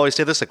I know people always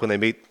say this, like when they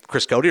meet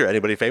Chris Cody or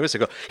anybody famous, they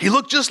go, he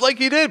looked just like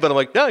he did. But I'm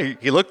like, no,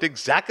 he looked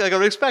exactly like I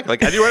would expect.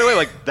 Like, I knew right away,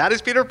 like, that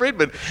is Peter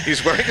Friedman.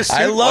 He's wearing a suit.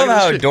 I love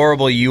how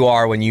adorable you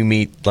are when you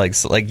meet, like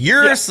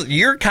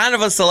you're kind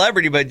of a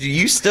celebrity, but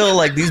you still,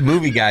 like, these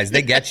movie guys,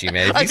 they get you,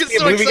 man. If you see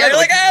a movie guy, you're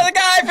like, the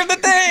guy from the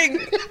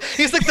thing.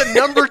 He's like the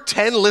number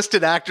 10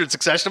 listed actor in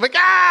Succession. I'm like,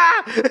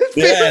 it's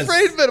Peter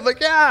Friedman. I'm like,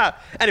 yeah.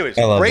 Anyways,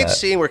 great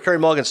scene where Carey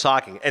Mulligan's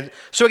talking. And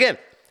so again,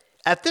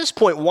 at this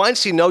point,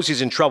 Weinstein knows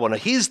he's in trouble. Now,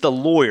 he's the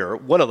lawyer,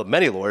 one of the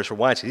many lawyers for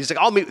Weinstein. He's like,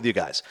 I'll meet with you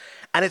guys.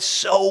 And it's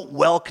so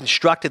well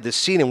constructed, this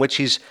scene in which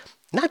he's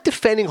not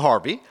defending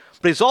Harvey,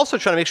 but he's also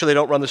trying to make sure they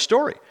don't run the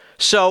story.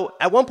 So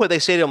at one point, they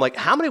say to him, like,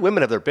 how many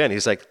women have there been?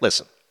 He's like,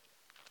 listen,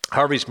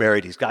 Harvey's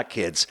married. He's got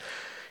kids.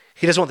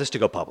 He doesn't want this to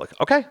go public.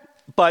 Okay.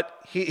 But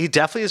he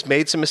definitely has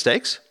made some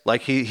mistakes.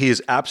 Like, he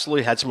has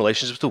absolutely had some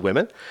relationships with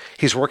women.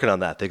 He's working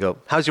on that. They go,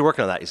 how's he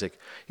working on that? He's like,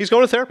 he's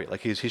going to therapy.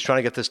 Like, he's trying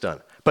to get this done.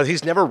 But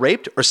he's never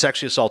raped or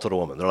sexually assaulted a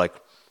woman. They're like,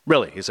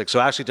 really? He's like, so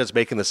actually just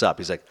making this up.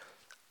 He's like,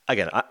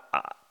 again,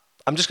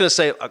 I'm just going to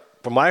say,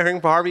 from my hearing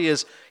from Harvey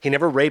is he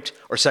never raped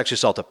or sexually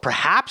assaulted.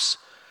 Perhaps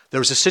there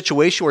was a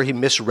situation where he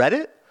misread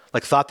it,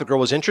 like thought the girl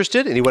was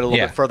interested, and he went a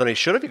little bit further than he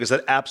should have, because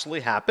that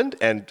absolutely happened,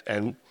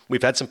 and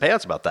we've had some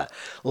payouts about that.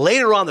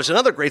 Later on, there's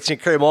another great scene.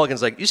 Carey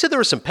Mulligan's like, you said there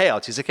were some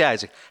payouts. He's like, yeah.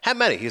 He's like, how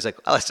many? He's like,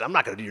 oh, listen, I'm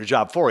not going to do your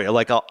job for you.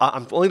 Like,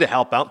 I'm willing to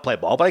help out and play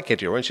ball, but I can't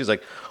do your work. And she's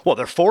like, well,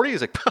 they're 40?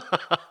 He's like,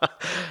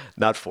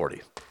 not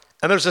 40.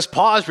 And there's this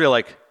pause where you're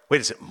like,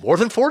 wait, is it more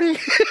than 40?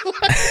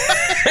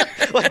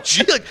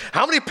 Gee,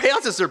 how many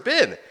payouts has there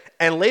been?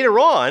 And later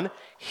on,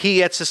 he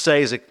gets to say,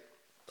 he's like,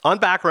 on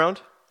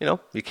background,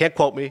 you can't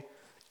quote me,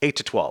 8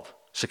 to 12.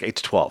 It's like 8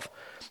 to 12.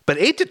 But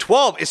 8 to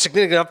 12 is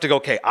significant enough to go,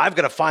 okay, I've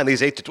got to find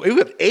these 8 to 12. We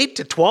have 8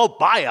 to 12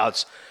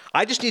 buyouts.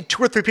 I just need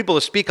 2 or 3 people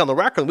to speak on the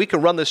record, and we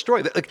can run this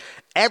story. Like,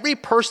 every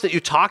person that you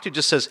talk to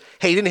just says,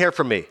 hey, you didn't hear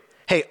from me.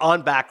 Hey,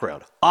 on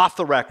background, off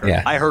the record,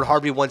 I heard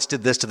Harvey once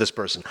did this to this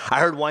person. I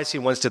heard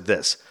Weinstein once did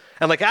this.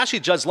 And like Ashley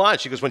Judd's line,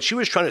 she goes, when she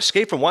was trying to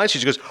escape from Weinstein,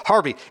 she goes,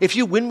 Harvey, if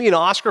you win me an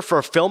Oscar for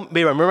a film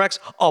made by Miramax,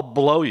 I'll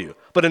blow you.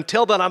 But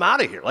until then, I'm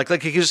out of here.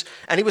 Like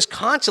he was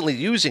constantly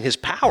using his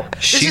power.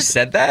 She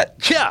said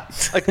that? Yeah.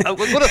 Like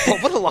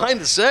what a line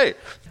to say.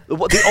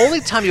 The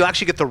only time you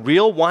actually get the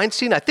real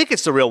Weinstein, I think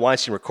it's the real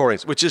Weinstein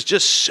recordings, which is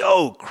just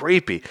so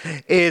creepy,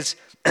 is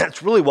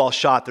it's really well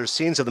shot. There's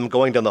scenes of them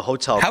going down the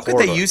hotel How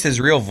corridor. could they use his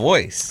real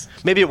voice?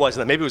 Maybe it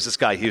wasn't that. Maybe it was this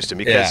guy Houston.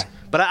 Because,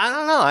 but I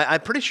don't know. I'm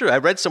pretty sure I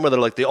read somewhere that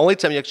like the only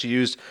time you actually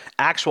used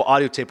actual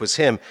audio tape was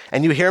him,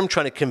 and you hear him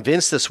trying to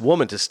convince this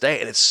woman to stay,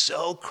 and it's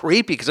so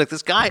creepy because like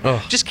this guy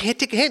just can't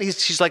take a hint.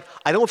 She's like,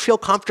 I don't feel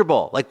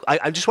comfortable. Like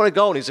I just want to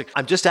go, and he's like,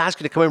 I'm just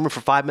asking to come in the room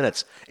for 5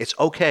 minutes. It's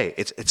okay.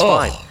 It's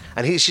fine.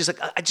 And she's like,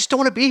 I just don't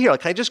want to be here.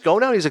 Like, can I just go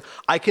now? And he's like,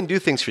 I can do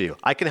things for you.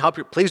 I can help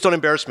you. Please don't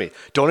embarrass me.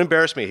 Don't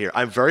embarrass me here.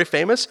 I'm very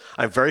famous.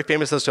 I'm very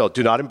famous in this hotel.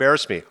 Do not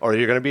embarrass me, or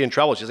you're going to be in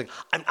trouble. She's like,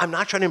 I'm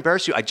not trying to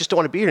embarrass you. I just don't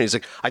want to be here. And he's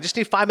like, I just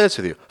need 5 minutes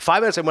with you.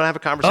 5 minutes, I'm going to have a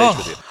conversation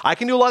with you. I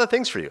can do a lot of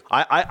things for you.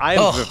 I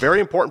am a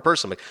very important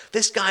person. Like,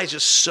 this guy is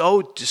just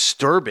so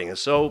disturbing and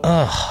so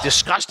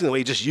disgusting the way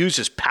he just used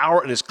his power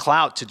and his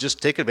clout to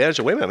just take advantage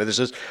of women. I mean,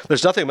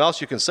 there's nothing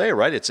else you can say,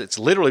 right? It's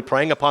literally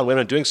preying upon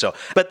women and doing so.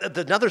 But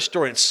another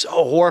story, it's so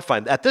horrifying.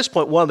 At this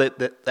point, one of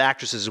the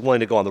actresses is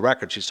willing to go on the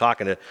record. She's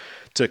talking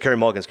to Carey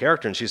Mulligan's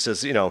character, and she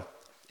says,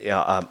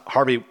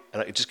 Harvey,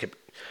 and I just kept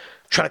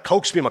trying to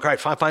coax me. I'm like, all right,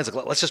 fine. He's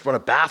like, let's just run a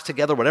bath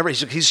together, whatever.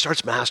 He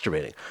starts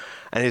masturbating.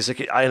 And he's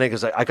like,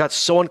 I got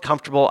so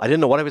uncomfortable. I didn't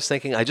know what I was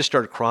thinking. I just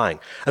started crying.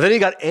 And then he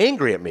got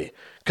angry at me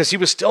because he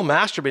was still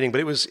masturbating, but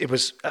it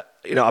was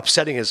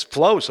upsetting his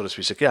flow, so to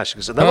speak. She's like, yeah. She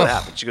goes, and then what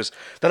happened? She goes,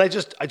 then I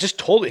just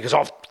told him. He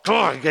goes,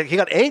 he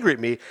got angry at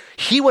me.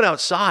 He went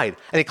outside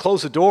and he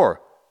closed the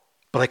door,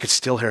 but I could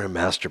still hear him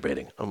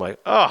masturbating. I'm like,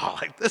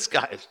 this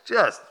guy is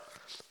just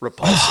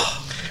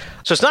repulsive.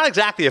 So it's not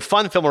exactly a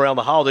fun film around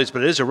the holidays,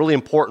 but it is a really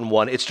important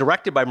one. It's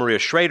directed by Maria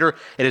Schrader.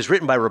 It is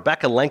written by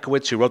Rebecca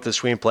Lenkowitz, who wrote the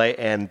screenplay,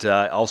 and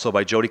also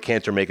by Jodie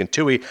Cantor, Megan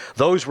Twohey.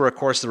 Those were, of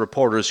course, the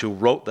reporters who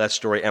wrote that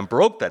story and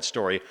broke that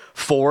story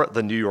for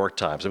the New York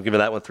Times. I'm giving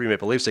that one 3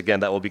 Maple Leafs.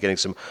 Again, that will be getting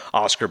some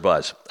Oscar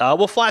buzz.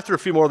 We'll fly through a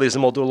few more of these,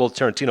 and we'll do a little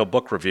Tarantino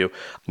book review.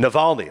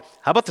 Navalny.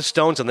 How about the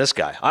Stones on this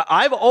guy?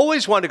 I've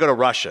always wanted to go to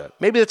Russia.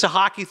 Maybe it's a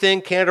hockey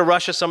thing,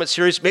 Canada-Russia Summit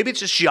Series. Maybe it's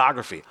just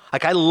geography.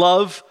 Like, I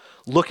love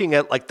looking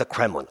at like the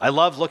Kremlin. I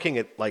love looking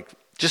at like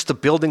just the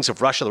buildings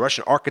of Russia, the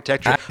Russian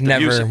architecture. I've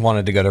never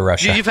wanted to go to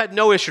Russia. You've had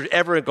no issue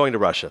ever going to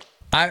Russia.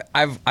 I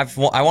want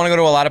to go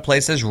to a lot of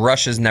places.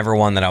 Russia's never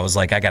one that I was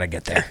like, I got to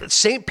get there.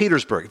 St.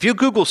 Petersburg. If you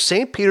Google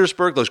St.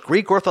 Petersburg, those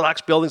Greek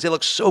Orthodox buildings, they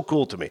look so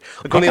cool to me.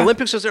 Like when the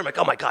Olympics was there, I'm like,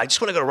 oh my God, I just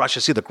want to go to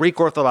Russia, see the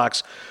Greek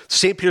Orthodox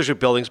St. Petersburg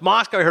buildings.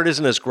 Moscow, I heard,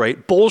 isn't as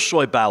great.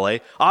 Bolshoi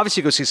Ballet.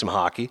 Obviously, go see some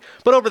hockey.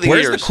 But over the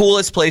years, where's the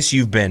coolest place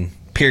you've been?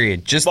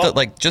 Period. Just to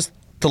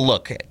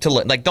look.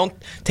 Like, don't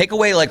take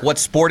away like what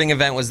sporting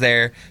event was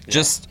there.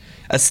 Just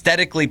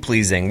aesthetically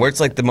pleasing. Where it's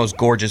like the most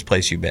gorgeous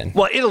place you've been.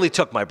 Well, Italy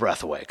took my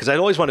breath away because I'd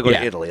always wanted to go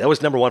to Italy. That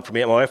was number one for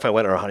me. My wife and I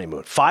went on our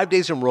honeymoon. 5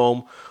 days in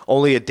Rome,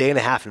 only a day and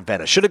a half in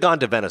Venice. Should have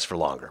gone to Venice for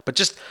longer. But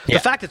just the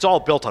fact it's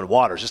all built on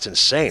water is just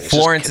insane. It's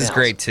Florence is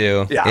great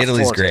too. Yeah,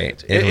 Italy's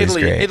great. Italy's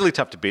great. Italy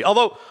tough to beat.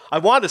 Although I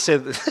wanted to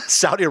say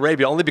Saudi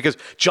Arabia only because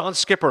John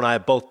Skipper and I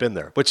have both been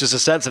there, which is a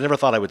sentence I never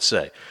thought I would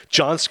say.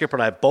 John Skipper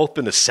and I have both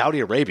been to Saudi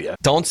Arabia.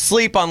 Don't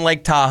sleep on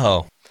Lake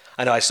Tahoe.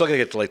 I know, I still got to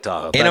get to Lake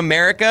Tahoe. In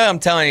America, I'm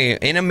telling you,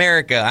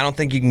 I don't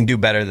think you can do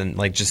better than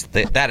like just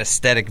that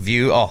aesthetic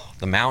view. Oh,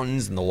 the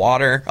mountains and the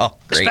water. Oh,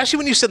 great. Especially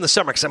when you sit in the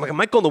summer, because I'm like, I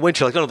might go in the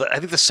winter. Like, no, I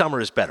think the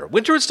summer is better.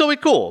 Winter would still be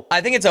cool. I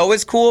think it's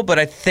always cool, but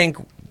I think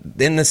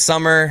in the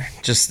summer,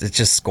 it's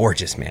just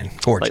gorgeous, man.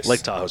 Gorgeous.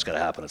 Lake Tahoe's got to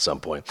happen at some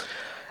point.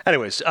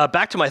 Anyways,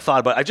 back to my thought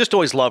about I just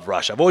always loved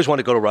Russia. I've always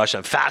wanted to go to Russia.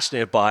 I'm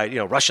fascinated by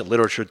Russian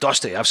literature,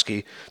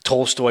 Dostoevsky,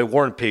 Tolstoy,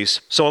 War and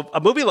Peace. So a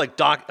movie like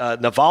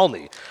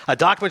Navalny, a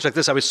documentary like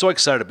this, I was so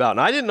excited about.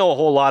 And I didn't know a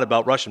whole lot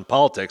about Russian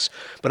politics,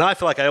 but now I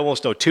feel like I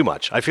almost know too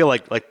much. I feel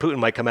like Putin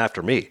might come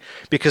after me.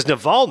 Because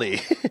Navalny,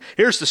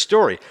 here's the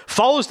story,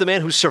 follows the man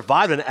who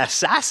survived an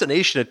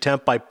assassination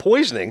attempt by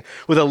poisoning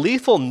with a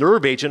lethal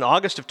nerve agent in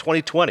August of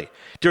 2020.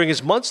 During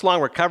his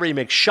months-long recovery, he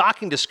makes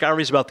shocking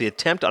discoveries about the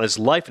attempt on his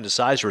life and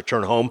decides to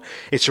return home.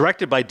 It's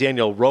directed by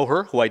Daniel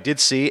Roher, who I did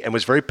see and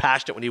was very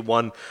passionate when he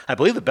won, I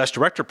believe, the Best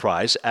Director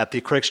prize at the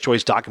Critics'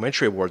 Choice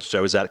Documentary Awards, which I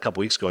was at a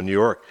couple weeks ago in New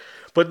York.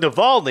 But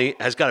Navalny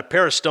has got a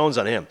pair of stones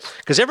on him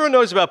because everyone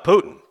knows about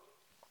Putin.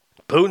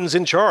 Putin's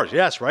in charge,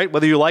 yes, right?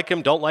 Whether you like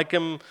him, don't like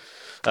him.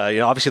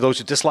 Obviously those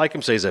who dislike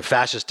him say he's a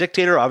fascist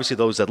dictator. Obviously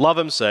those that love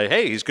him say,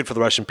 hey, he's good for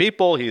the Russian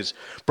people. He's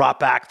brought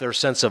back their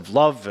sense of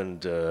love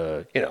and,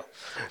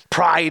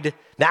 pride,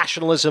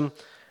 nationalism.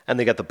 And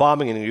they got the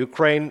bombing in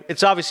Ukraine.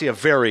 It's obviously a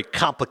very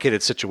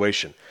complicated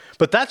situation.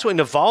 But that's why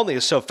Navalny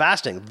is so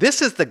fascinating.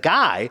 This is the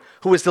guy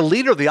who is the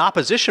leader of the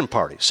opposition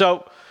party.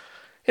 So,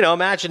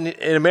 imagine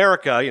in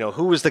America,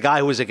 who was the guy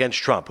who was against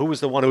Trump? Who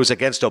was the one who was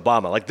against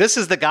Obama? Like, this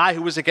is the guy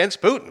who was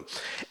against Putin.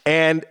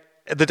 And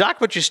the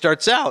documentary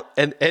starts out,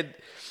 and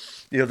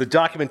the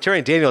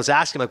documentarian Daniel is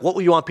asking like, what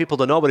will you want people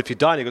to know? But if you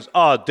die, and he goes,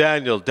 oh,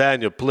 Daniel,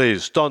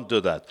 please don't do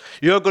that.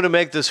 You're going to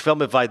make this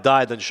film if I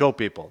die, then show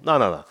people.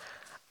 No.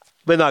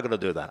 We're not going to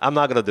do that. I'm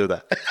not going to do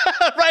that.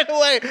 Right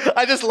away.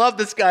 I just love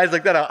this guy. He's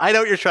like, no, I know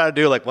what you're trying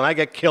to do. Like when I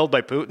get killed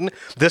by Putin,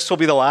 this will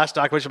be the last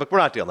documentary. Like, we're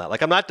not doing that.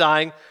 Like I'm not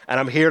dying and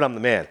I'm here and I'm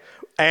the man.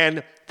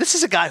 And this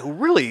is a guy who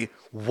really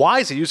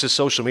wisely uses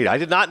social media. I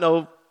did not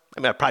know. I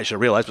mean, I probably should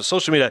have realized, but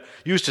social media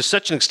used to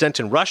such an extent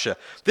in Russia.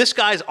 This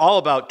guy's all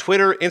about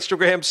Twitter,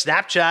 Instagram,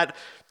 Snapchat,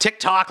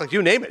 TikTok, like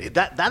you name it.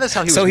 That is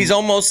how he was. So he's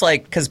almost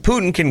like, because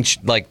Putin can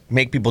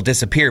make people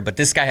disappear, but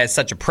this guy has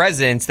such a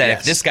presence that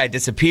if this guy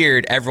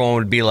disappeared, everyone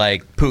would be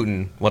like,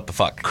 Putin, what the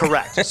fuck?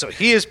 Correct. So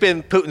he has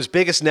been Putin's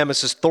biggest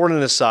nemesis, thorn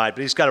in his side,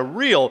 but he's got a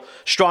real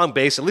strong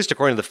base, at least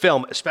according to the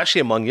film, especially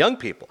among young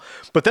people.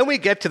 But then we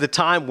get to the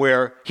time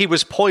where he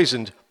was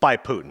poisoned by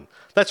Putin.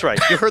 That's right.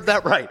 You heard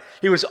that right.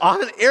 He was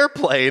on an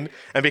airplane,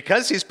 and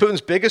because he's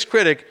Putin's biggest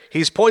critic,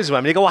 he's poisoned by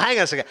him. And you go, well, hang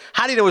on a second.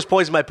 How do you know it was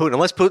poisoned by Putin?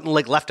 Unless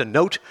Putin left a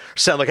note or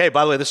said, hey,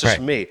 by the way, this is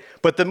from me.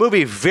 But the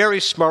movie very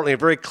smartly and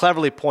very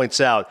cleverly points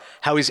out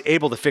how he's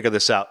able to figure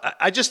this out.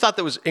 I just thought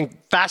that was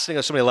fascinating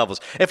on so many levels.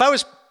 If I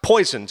was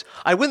poisoned,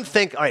 I wouldn't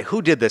think, all right,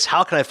 who did this?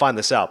 How can I find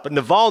this out? But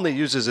Navalny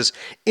uses this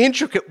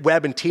intricate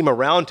web and team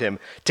around him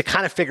to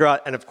kind of figure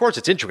out, and of course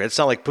it's intricate. It's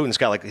not like Putin's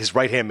got like his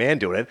right-hand man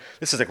doing it.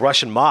 This is like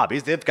Russian mob.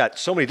 They've got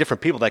so many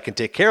different people that can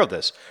take care of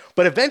this.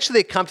 But eventually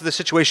they come to the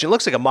situation, it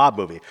looks like a mob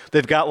movie.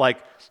 They've got like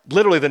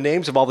literally the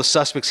names of all the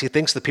suspects. He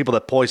thinks the people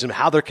that poisoned him,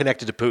 how they're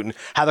connected to Putin,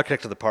 how they're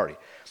connected to the party.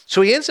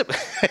 So he ends up,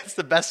 it's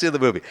the best scene of the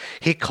movie.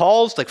 He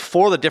calls like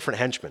 4 of the different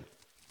henchmen.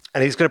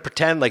 And he's going to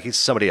pretend like he's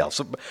somebody else.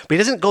 But he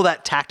doesn't go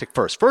that tactic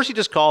first. First, he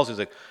just calls. He's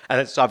like, and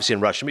it's obviously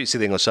in Russian, but you see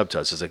the English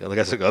subtitles. He's like, the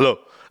guy's like,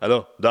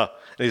 hello, da. And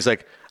he's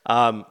like,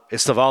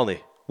 it's Navalny.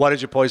 Why did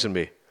you poison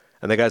me?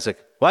 And the guy's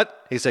like,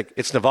 what? He's like,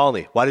 it's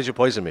Navalny. Why did you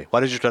poison me? Why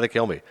did you try to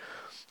kill me?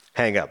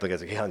 Hang up. The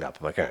guy's like, he hung up.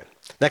 I'm like, all right.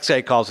 Next guy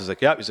he calls. He's like,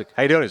 yeah. He's like,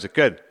 how you doing? He's like,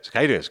 good. He's like,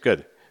 how you doing? He's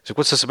good. He's like,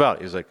 what's this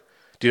about? He's like,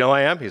 do you know who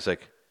I am? He's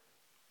like,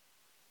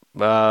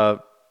 I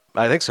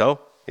think so.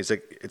 He's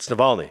like, it's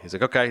Navalny. He's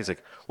like, okay. He's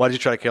like, why did you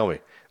try to kill me?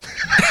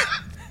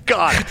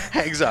 God,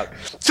 hangs up.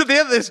 So the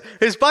other,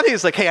 his buddy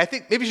is like, hey, I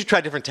think maybe you should try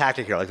a different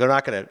tactic here. Like, they're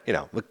not going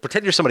to,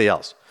 pretend you're somebody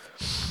else.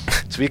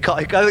 So he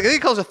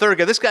calls a third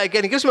guy. This guy,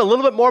 again, he gives him a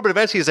little bit more, but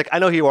eventually he's like, I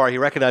know who you are. He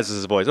recognizes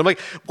his voice. I'm like,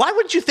 why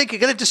wouldn't you think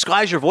you're going to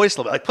disguise your voice a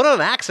little bit? Like, put on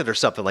an accent or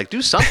something. Like,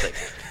 do something.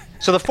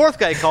 So the fourth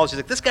guy he calls, he's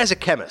like, this guy's a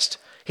chemist.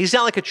 He's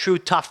not like a true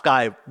tough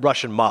guy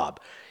Russian mob.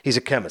 He's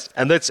a chemist.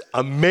 And that's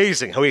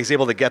amazing how he's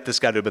able to get this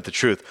guy to admit the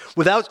truth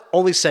without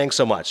only saying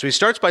so much. So he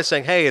starts by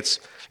saying, hey, it's,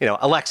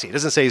 Alexei. He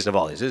doesn't say he's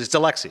Navalny. It's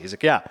Alexei. He's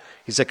like, yeah.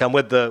 He's like, I'm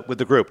with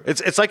the group.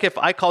 It's like if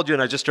I called you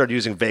and I just started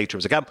using vague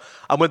terms. Like,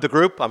 I'm with the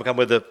group. I'm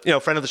with the,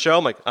 friend of the show.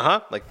 I'm like,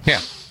 Like, yeah.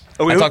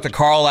 I talked to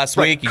Carl last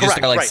week. You just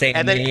start saying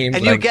names.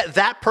 And you get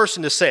that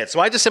person to say it.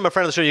 So I just said my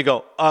friend of the show, you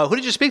go, who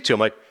did you speak to?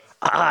 I'm like,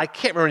 I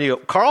can't remember. And you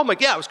go, Carl? I'm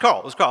like, yeah, it was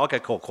Carl. Okay,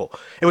 cool.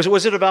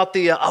 Was it about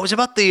the,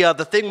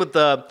 the thing with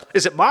the,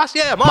 is it Moss?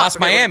 Yeah, Moss. Moss,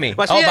 Miami.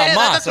 Moss. About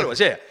Moss. That's what it was,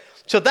 yeah.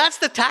 So that's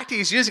the tactic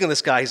he's using on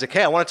this guy. He's like,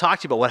 hey, I want to talk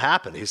to you about what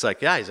happened. He's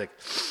like, yeah. He's like,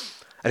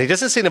 and he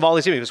doesn't say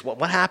Navalny's name. He goes,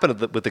 what happened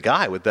with the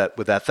guy, with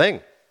that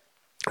thing?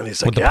 And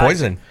he's like, with the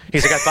poison.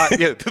 He's like, I thought,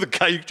 the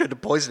guy you tried to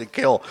poison and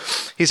kill.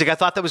 He's like, I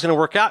thought that was going to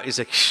work out. He's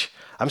like,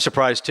 I'm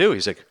surprised too.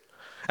 He's like,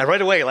 and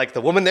right away, like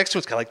the woman next to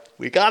him's kind of like,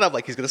 we got him.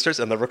 Like he's going to start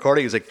on the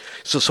recording. He's like,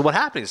 so what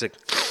happened? He's like,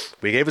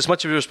 we gave as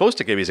much as we were supposed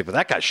to give. He's like, but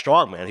that guy's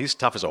strong, man. He's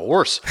tough as a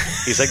horse.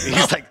 He's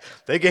like,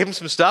 they gave him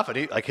some stuff, and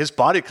he like his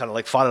body kind of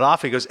like fought it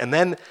off. He goes, and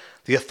then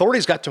the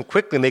authorities got to him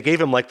quickly, and they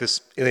gave him like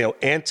this,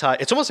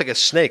 it's almost like a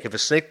snake. If a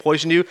snake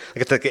poisoned you, like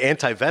it's like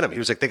anti-venom. He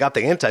was like, they got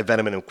the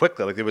anti-venom in him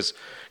quickly. Like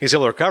he's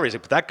able to recover. He's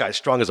like, but that guy's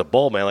strong as a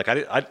bull, man.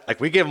 Like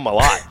we gave him a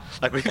lot.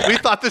 Like we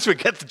thought this would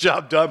get the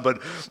job done,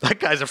 but that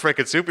guy's a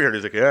freaking superhero.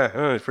 He's like,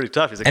 yeah, it's pretty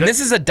tough. He's like, and this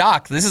is a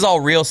doc. This is all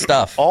real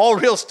stuff. All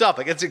real stuff.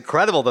 Like it's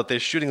incredible that they're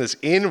shooting this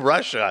in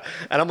Russia.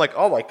 And I'm like,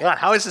 oh my God,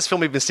 how is this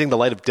film even seeing the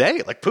light of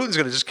day? Like Putin's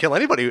going to just kill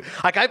anybody.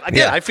 Like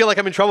I feel like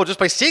I'm in trouble just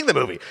by seeing the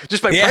movie,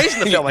 just by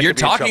praising the film. You're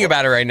talking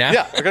about it right now.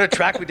 Yeah, they're going to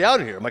track me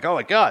down here. I'm like, oh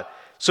my God.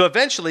 So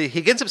eventually he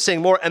ends up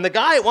saying more, and the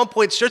guy at one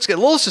point starts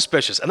getting a little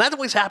suspicious, and that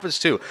always happens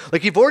too.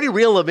 Like you've already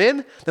reeled him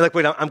in. They're like,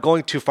 wait, I'm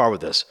going too far with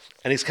this,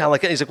 and he's kind of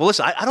like, he's like, well,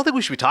 listen, I don't think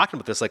we should be talking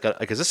about this. Like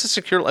is this a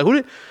secure?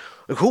 Like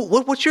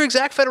what's your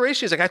exact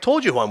federation? He's like, I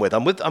told you who I'm with.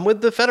 I'm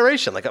with the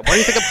federation. Like, why do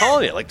you think I'm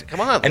calling you? Like, come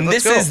on. And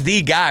this is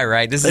the guy,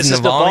 right? This is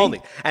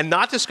Navalny, and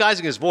not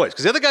disguising his voice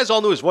because the other guys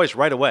all knew his voice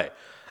right away.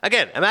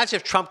 Again, imagine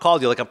if Trump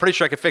called you. Like, I'm pretty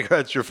sure I could figure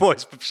out it's your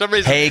voice. But for some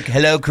reason, hey,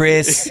 hello,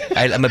 Chris.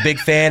 I'm a big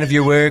fan of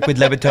your work with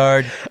Le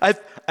Batard.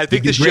 I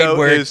think the show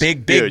is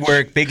big huge.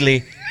 Work,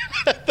 bigly.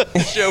 The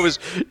show is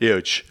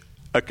huge.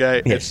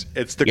 Okay, yes.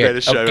 It's the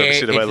greatest show I've ever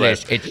seen in my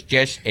life.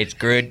 It's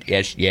good.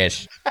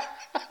 Yes.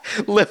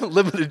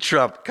 Limited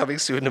Trump coming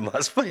soon to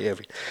Moss,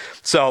 Miami.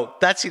 So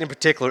that scene in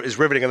particular is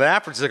riveting. And then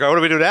afterwards, he's like, what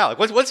do we do now? Like,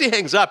 once he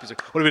hangs up, he's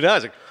like, what do we do now?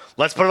 He's like,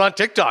 let's put it on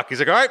TikTok. He's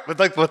like, all right.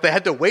 But they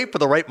had to wait for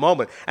the right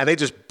moment. And they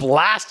just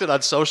blasted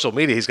on social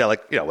media. He's got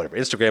like, whatever,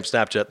 Instagram,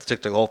 Snapchat,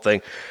 TikTok, the whole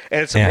thing.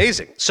 And it's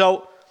amazing.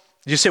 So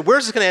You say,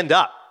 where's this going to end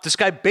up? This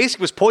guy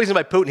basically was poisoned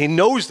by Putin. He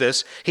knows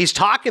this. He's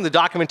talking the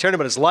documentarian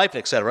about his life,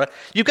 et cetera.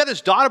 You've got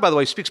his daughter, by the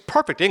way, who speaks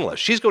perfect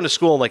English. She's going to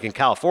school in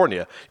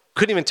California.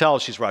 Couldn't even tell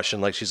she's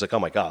Russian. She's like, oh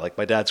my God,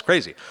 my dad's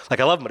crazy. I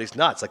love him, but he's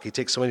nuts. He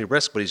takes so many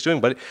risks, what he's doing,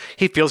 but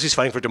he feels he's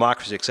fighting for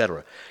democracy, et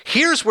cetera.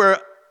 Here's where,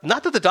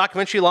 not that the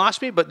documentary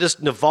lost me, but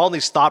just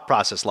Navalny's thought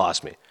process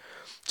lost me.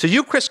 So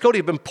you, Chris Cote,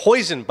 have been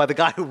poisoned by the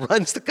guy who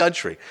runs the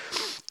country.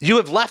 You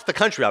have left the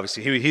country,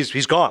 obviously.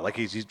 He's gone.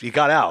 He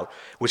got out,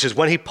 which is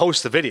when he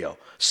posts the video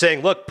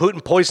saying, look,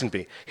 Putin poisoned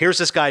me. Here's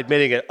this guy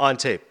admitting it on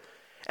tape.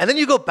 And then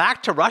you go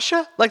back to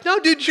Russia? No,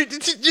 dude,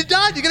 you're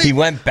done. He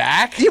went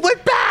back? He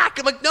went back.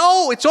 I'm like,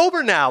 no, it's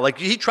over now.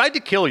 He tried to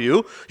kill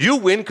you. You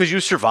win because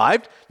you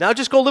survived. Now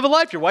just go live a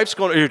life. Your daughter's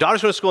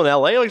going to school in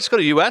L.A. Just go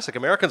to the U.S.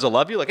 Americans will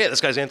love you. Hey, this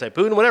guy's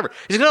anti-Putin, whatever.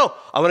 He's like, no,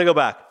 I want to go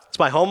back. It's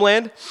my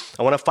homeland.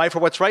 I want to fight for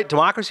what's right.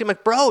 Democracy. I'm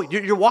like, bro,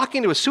 you're walking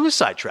into a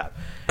suicide trap.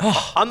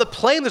 On the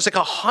plane, there's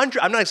 100,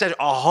 I'm not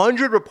exaggerating,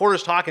 100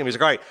 reporters talking to me. He's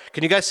like, all right,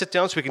 can you guys sit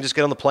down so we can just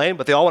get on the plane?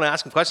 But they all want to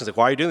ask him questions.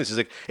 Why are you doing this? He's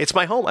like, it's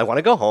my home. I want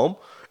to go home.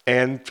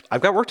 And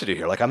I've got work to do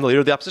here. I'm the leader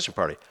of the opposition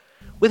party.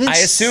 I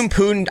assume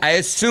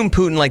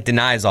Putin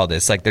denies all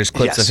this. There's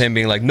clips of him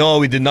being like, no,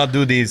 we did not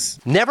do these.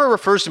 Never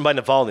refers to him by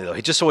Navalny though.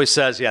 He just always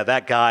says, yeah,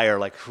 that guy, or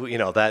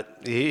that.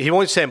 He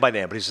won't say him by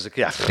name, but he's just like,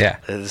 yeah,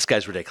 this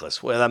guy's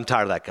ridiculous. Well, I'm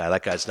tired of that guy.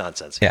 That guy's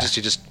nonsense. Yeah.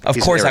 Of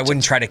course, I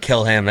wouldn't try to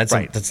kill him.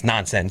 That's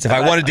nonsense. If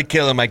I wanted to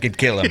kill him, I could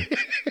kill him.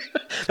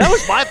 That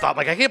was my thought.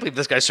 I can't believe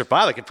this guy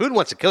survived. If Putin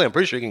wants to kill you, I'm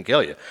pretty sure he can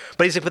kill you.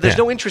 But he's like, but there's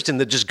no interest in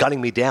just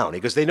gunning me down. He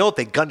goes, they know if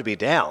they gunned me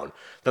down,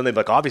 then they'd be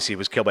like, obviously he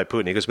was killed by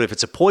Putin. He goes, but if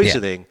it's a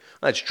poisoning,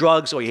 it's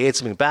drugs, or he ate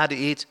something bad to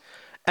eat.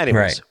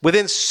 Anyways,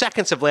 within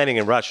seconds of landing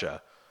in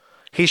Russia,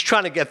 he's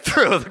trying to get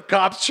through. The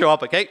cops show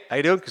up hey, how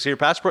you doing? Can I see your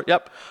passport?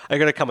 Yep. Are you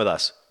going to come with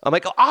us? I'm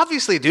like,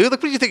 obviously, dude.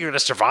 What do you think, you're going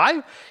to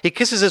survive? He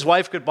kisses his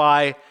wife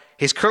goodbye.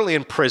 He's currently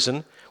in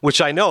prison,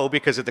 which I know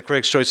because at the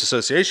Critics' Choice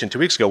Association 2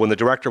 weeks ago when the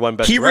director won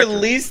Best Director. He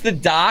released the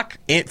doc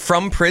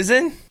from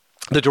prison?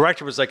 The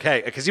director was like,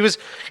 hey, because he was,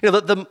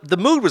 the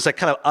mood was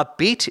kind of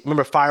upbeat.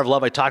 Remember Fire of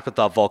Love? I talked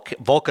about the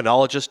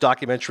volcanologist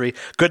documentary,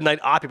 Good Night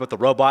Oppie about the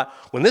robot.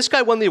 When this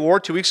guy won the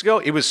award 2 weeks ago,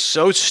 it was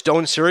so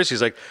stone serious.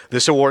 He's like,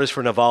 this award is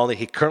for Navalny.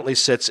 He currently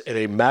sits in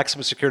a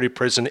maximum security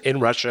prison in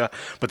Russia,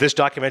 but this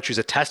documentary is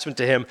a testament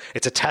to him.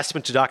 It's a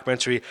testament to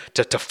documentary,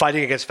 to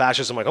fighting against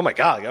fascism. I'm like, oh my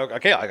God,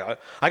 okay, I got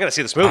to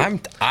see this movie.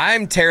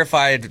 I'm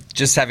terrified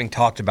just having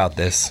talked about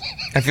this.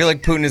 I feel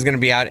like Putin is going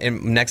to be out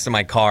next to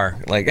my car.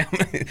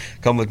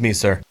 Come with me,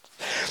 sir.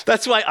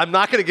 That's why I'm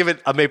not going to give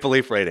it a Maple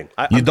Leaf rating.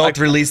 You don't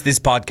release this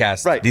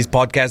podcast. Right. These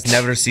podcasts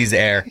never sees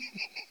air.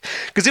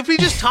 Because if we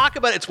just talk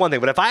about it, it's one thing.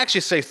 But if I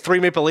actually say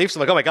 3 Maple Leafs, I'm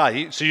like, oh my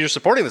God, so you're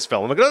supporting this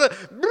film. I'm like,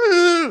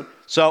 no.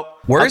 So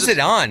where is it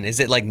on? Is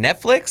it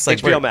Netflix?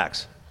 HBO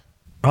Max.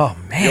 Oh,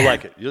 man. You'll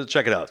like it. You'll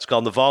check it out. It's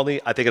called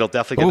Navalny. I think it'll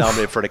definitely get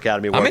nominated for an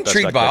Academy Award. I'm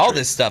intrigued by all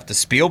this stuff. The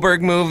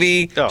Spielberg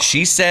movie,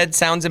 She Said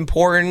sounds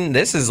important.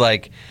 This is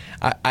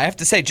I have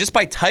to say, just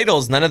by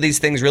titles, none of these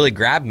things really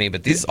grab me,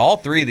 but all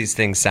three of these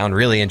things sound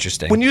really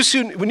interesting. When you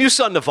saw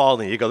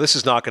Navalny, you go, this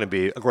is not going to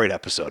be a great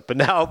episode. But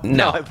now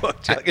I've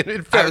booked.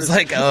 I was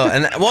like, oh,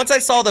 and once I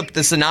saw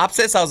the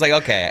synopsis, I was like,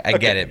 okay, I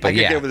get it. But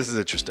this is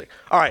interesting.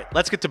 All right,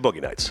 let's get to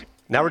Boogie Nights.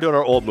 Now we're doing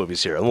our old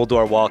movies here, and we'll do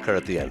our wild card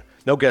at the end.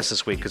 No guests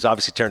this week because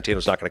obviously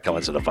Tarantino's not going to come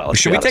into the file.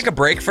 Should we take a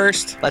break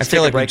first? I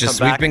feel like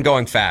we've been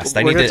going fast.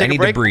 I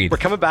need to breathe. We're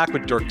coming back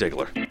with Dirk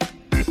Diggler.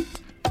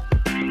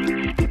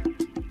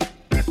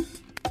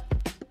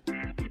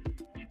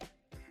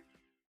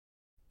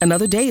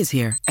 Another day is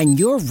here, and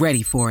you're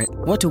ready for it.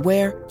 What to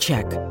wear?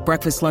 Check.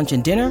 Breakfast, lunch,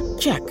 and dinner?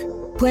 Check.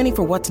 Planning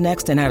for what's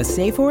next and how to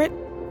save for it?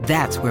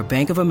 That's where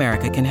Bank of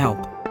America can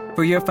help.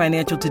 For your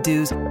financial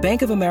to-dos,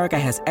 Bank of America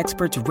has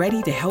experts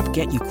ready to help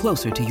get you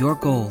closer to your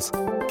goals.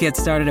 Get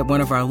started at one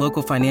of our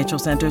local financial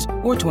centers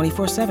or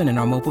 24/7 in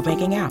our mobile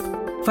banking app.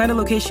 Find a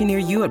location near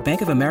you at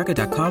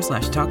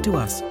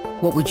bankofamerica.com/talktous.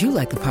 What would you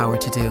like the power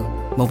to do?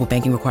 Mobile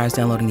banking requires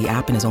downloading the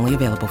app and is only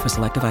available for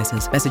select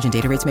devices. Message and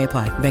data rates may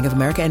apply. Bank of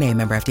America NA,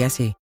 member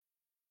FDIC.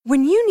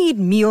 When you need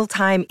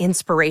mealtime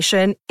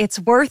inspiration, it's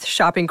worth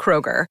shopping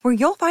Kroger, where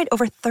you'll find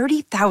over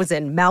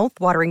 30,000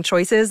 mouth-watering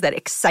choices that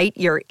excite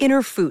your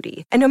inner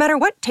foodie. And no matter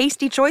what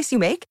tasty choice you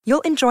make,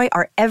 you'll enjoy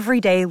our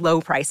everyday low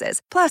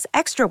prices, plus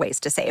extra ways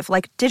to save,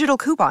 like digital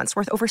coupons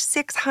worth over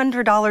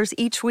 $600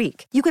 each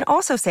week. You can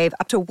also save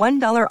up to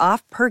 $1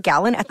 off per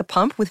gallon at the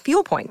pump with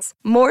fuel points.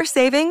 More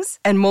savings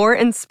and more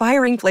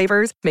inspiring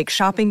flavors make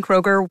shopping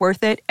Kroger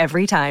worth it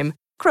every time.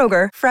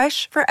 Kroger,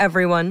 fresh for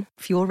everyone.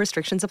 Fuel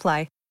restrictions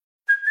apply.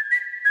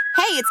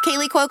 Hey, it's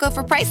Kaylee Cuoco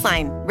for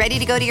Priceline. Ready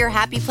to go to your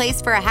happy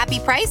place for a happy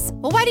price?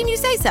 Well, why didn't you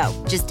say so?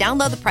 Just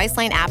download the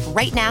Priceline app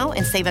right now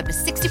and save up to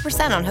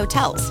 60% on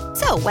hotels.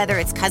 So whether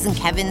it's Cousin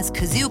Kevin's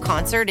Kazoo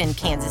Concert in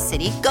Kansas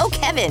City, go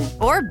Kevin,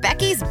 or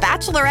Becky's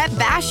Bachelorette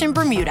Bash in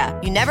Bermuda,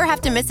 you never have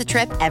to miss a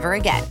trip ever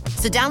again.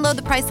 So download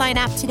the Priceline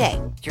app today.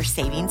 Your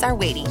savings are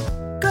waiting.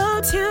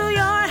 Go to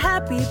your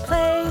happy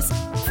place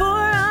for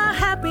a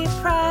happy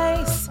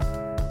price.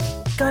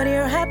 Go to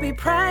your happy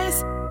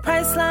price,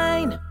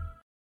 Priceline.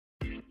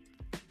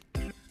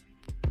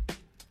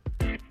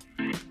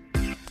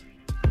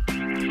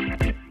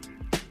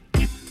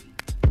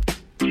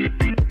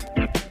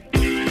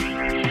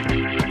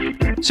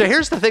 So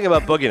here's the thing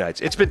about Boogie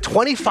Nights. It's been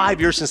 25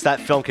 years since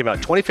that film came out,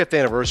 25th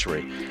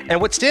anniversary.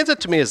 And what stands out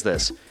to me is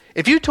this.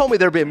 If you told me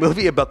there'd be a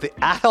movie about the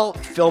adult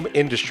film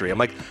industry, I'm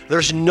like,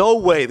 there's no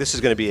way this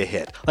is going to be a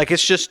hit. Like,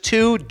 it's just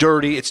too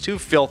dirty, it's too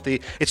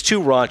filthy, it's too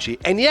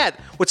raunchy. And yet,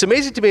 what's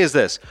amazing to me is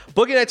this.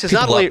 Boogie Nights is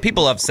not only...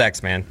 People love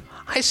sex, man.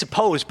 I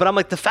suppose, but I'm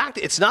like, the fact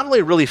that it's not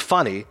only really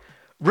funny,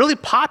 really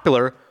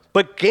popular,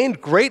 but gained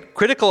great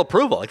critical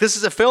approval. Like, this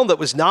is a film that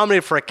was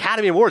nominated for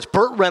Academy Awards.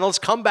 Burt Reynolds'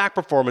 comeback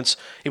performance.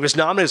 He was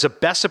nominated as a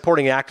Best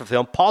Supporting Actor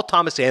film. Paul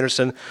Thomas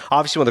Anderson,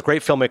 obviously one of the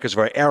great filmmakers of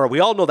our era. We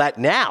all know that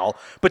now.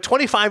 But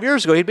 25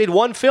 years ago, he'd made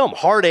one film,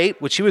 Hard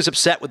Eight, which he was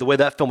upset with the way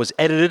that film was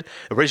edited.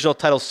 Original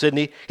title,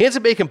 Sydney. He ends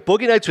up making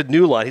Boogie Nights with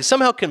New Line. He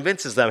somehow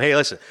convinces them, hey,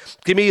 listen,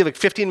 give me like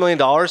 $15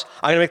 million. I'm going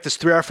to make this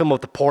 3-hour film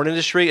about the porn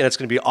industry, and it's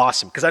going to be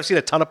awesome. Because I've seen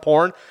a ton of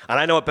porn, and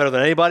I know it better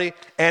than anybody.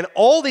 And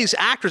all these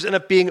actors end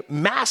up being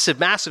massive,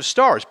 massive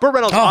stars. Burt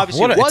Reynolds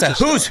obviously was it's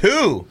a who's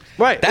who.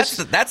 Right.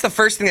 That's the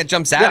first thing that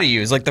jumps out at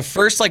you is like the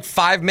first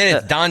 5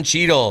 minutes. Don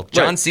Cheadle,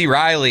 John C.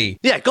 Reilly.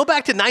 Yeah, go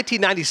back to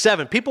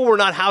 1997. People were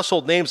not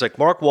household names like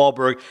Mark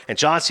Wahlberg and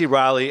John C.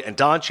 Reilly and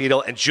Don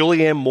Cheadle and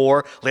Julianne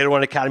Moore, later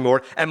on Academy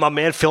Award, and my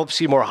man Philip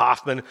Seymour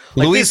Hoffman.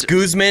 Luis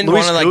Guzman, one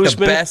of the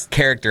best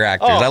character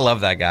actors. I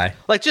love that guy.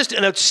 Like, just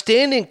an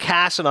outstanding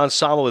cast and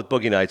ensemble with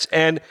Boogie Nights.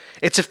 And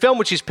it's a film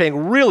which he's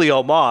paying really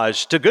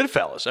homage to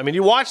Goodfellas. I mean,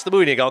 you watch the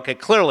movie and you go, okay,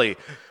 clearly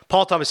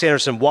Paul Thomas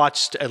Anderson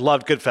watched and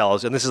loved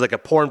Goodfellas, and this is like a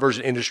porn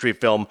version industry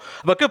film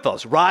about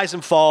Goodfellas. Rise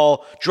and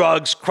fall,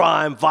 drugs,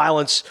 crime,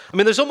 violence. I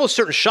mean, there's almost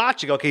certain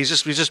shots you go, okay, he's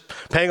just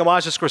paying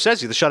homage to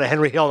Scorsese. The shot of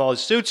Henry Hill in all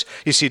his suits.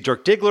 You see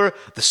Dirk Diggler,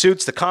 the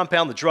suits, the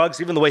compound, the drugs,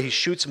 even the way he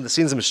shoots him, the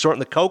scenes of him snorting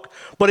the coke.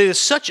 But it is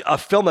such a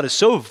film that is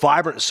so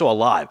vibrant and so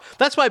alive.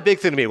 That's my big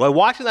thing to me. When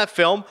watching that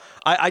film,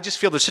 I just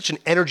feel there's such an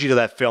energy to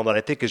that film that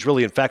I think is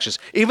really infectious,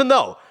 even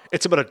though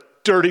it's about a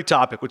dirty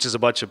topic, which is a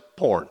bunch of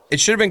porn. It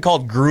should have been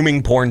called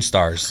Grooming Porn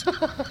Stars.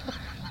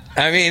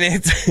 I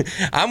mean,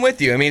 I'm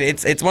with you. I mean,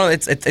 it's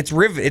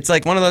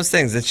like one of those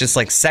things. It's just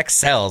like sex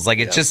sells. Like,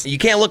 it's just, you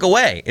can't look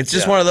away. It's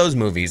just one of those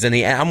movies. And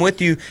I'm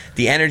with you.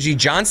 The energy,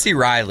 John C.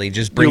 Reilly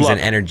just brings an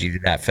energy to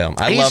that film.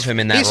 I love him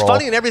in that role. He's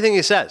funny in everything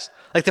he says.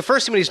 Like, the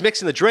first time when he's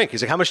mixing the drink,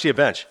 he's like, how much do you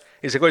bench?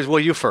 He's like, well,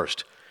 you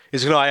first.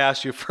 He's like, no, I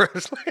asked you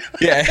first.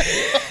 Yeah.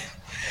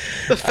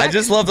 I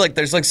just love, like,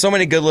 there's like so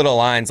many good little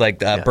lines, like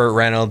Burt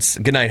Reynolds,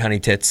 "Good night, honey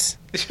tits."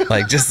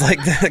 Like, just like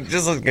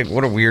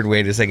what a weird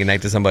way to say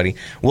goodnight to somebody.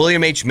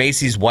 William H.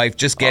 Macy's wife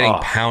just getting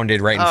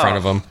pounded right in front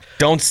of him.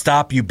 "Don't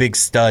stop, you big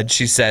stud,"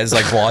 she says,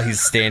 like, while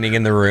he's standing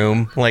in the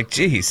room. Like,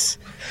 geez.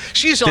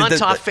 She's on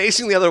top,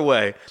 facing the other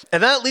way.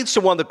 And that leads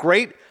to one of the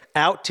great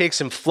outtakes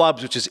and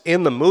flubs, which is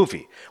in the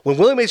movie. When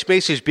William H.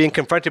 Macy is being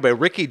confronted by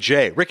Ricky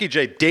Jay,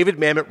 David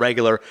Mamet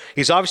regular,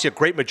 he's obviously a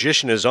great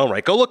magician in his own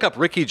right. Go look up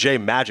Ricky Jay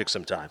magic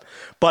sometime.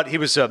 But he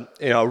was a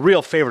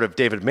real favorite of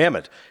David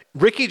Mamet.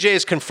 Ricky Jay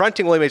is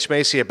confronting William H.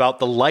 Macy about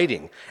the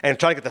lighting and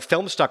trying to get the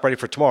film stock ready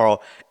for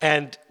tomorrow.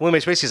 And William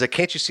H. Macy is like,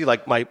 can't you see,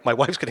 like, my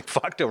wife's getting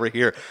fucked over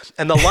here?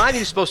 And the line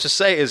he's supposed to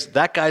say is,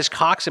 that guy's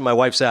cock's in my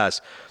wife's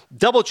ass.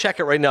 Double check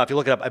it right now if you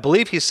look it up. I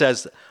believe he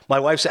says, my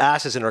wife's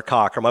ass is in her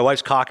cock, or my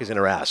wife's cock is in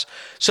her ass.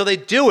 So they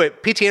do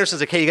it. P.T. Anderson's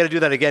like, hey, you got to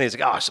do that again. He's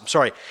like, oh, I'm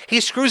sorry.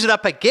 He screws it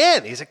up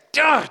again. He's like,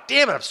 oh,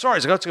 damn it, I'm sorry.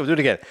 He's like, let's go do it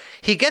again.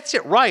 He gets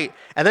it right.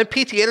 And then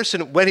P.T.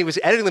 Anderson, when he was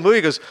editing the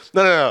movie, goes,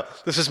 no,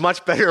 this is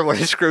much better when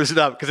he screws it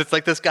up. Because it's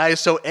like, this guy is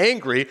so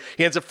angry,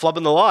 he ends up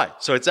flubbing the line.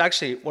 So it's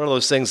actually one of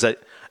those things that,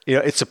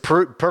 it's a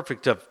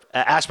perfect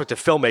aspect of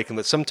filmmaking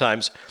that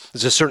sometimes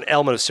there's a certain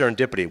element of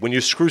serendipity. When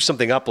you screw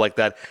something up like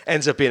that,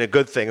 ends up being a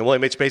good thing. And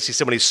William H. Macy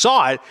said when he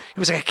saw it, he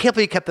was like, I can't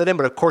believe he kept that in,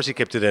 but of course he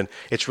kept it in.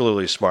 It's really,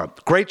 really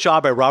smart. Great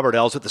job by Robert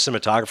Elswit, the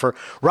cinematographer.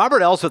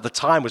 Robert Elswit at the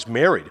time was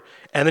married.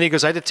 And then he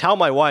goes, I had to tell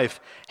my wife,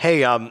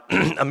 hey, I'm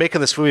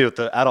making this movie with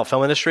the adult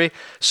film industry,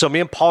 so me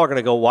and Paul are going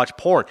to go watch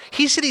porn.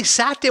 He said he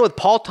sat there with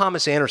Paul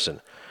Thomas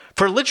Anderson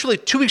for literally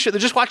 2 weeks. They're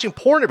just watching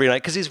porn every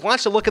night because he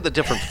wants to look at the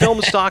different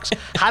film stocks.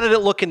 How did it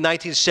look in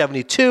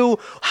 1972?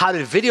 How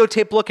did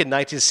videotape look in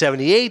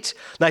 1978,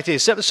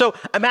 1987? So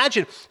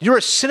imagine you're a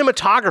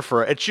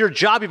cinematographer. It's your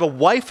job. You have a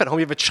wife at home.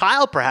 You have a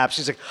child, perhaps.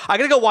 He's like, I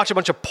got to go watch a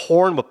bunch of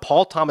porn with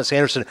Paul Thomas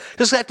Anderson.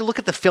 Just have to look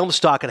at the film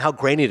stock and how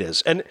grainy it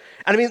is. And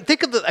I mean,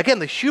 think of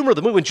the humor of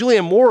the movie. When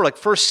Julianne Moore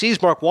first sees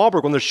Mark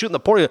Wahlberg when they're shooting the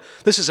porn,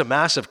 this is a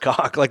massive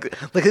cock. Like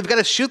they've got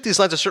to shoot these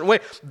lines a certain way.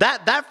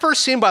 That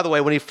first scene, by the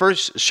way, when he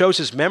first shows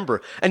his member,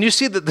 and you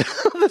see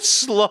the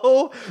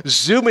slow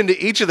zoom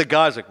into each of the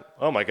guys, like,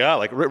 oh my God,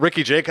 like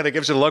Ricky Jay kind of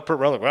gives it a look,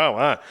 like,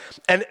 wow.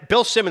 And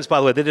Bill Simmons, by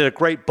the way, they did a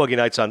great Boogie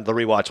Nights on the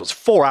rewatch. It was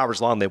 4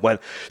 hours long they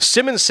went.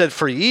 Simmons said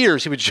for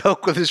years he would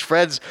joke with his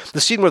friends, the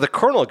scene where the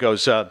Colonel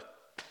goes,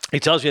 he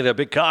tells me he had a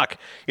big cock.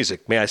 He's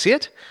like, may I see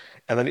it?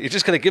 And then he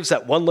just kind of gives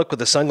that one look with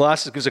the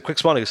sunglasses, gives a quick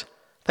smile, and he goes,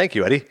 thank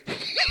you, Eddie.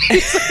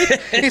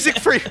 He's like,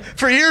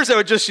 for years I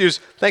would just use,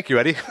 thank you,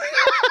 Eddie.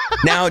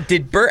 Now,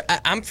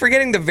 I'm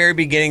forgetting the very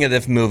beginning of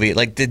this movie.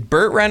 Like, did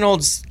Burt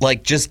Reynolds,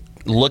 like, just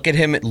look at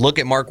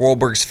Mark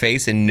Wahlberg's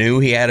face and knew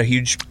he had a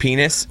huge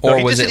penis,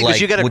 or was it like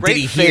did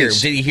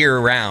he hear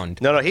around?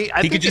 No, he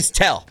could just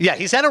tell. Yeah,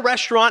 he's at a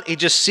restaurant. He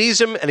just sees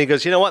him and he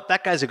goes, you know what?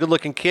 That guy's a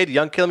good-looking kid,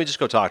 young kid. Let me just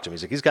go talk to him.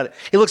 He's like,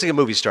 he looks like a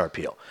movie star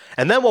appeal.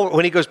 And then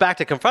when he goes back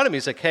to confront him,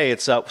 he's like, hey,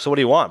 it's so what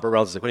do you want? Burt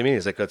Reynolds is like, what do you mean?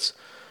 He's like,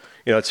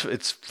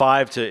 it's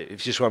 5 to if you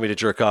just want me to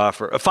jerk off,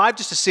 or 5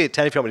 just to see it,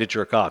 10 if you want me to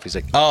jerk off. He's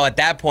like, oh, at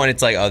that point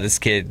it's like, oh, this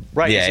kid,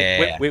 right?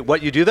 Yeah, wait,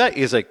 what, you do that?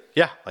 He's like,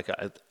 yeah, like,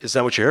 is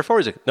that what you're here for?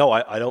 He's like, no,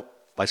 I don't.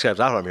 My Skype's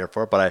not what I'm here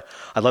for, but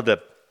I'd love to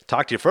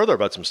talk to you further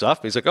about some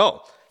stuff. He's like,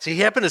 oh. See,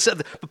 he happened to say,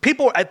 but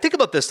people, I think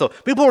about this though.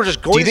 People were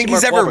just going. Do you think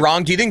he's ever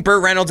wrong? Do you think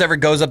Burt Reynolds ever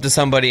goes up to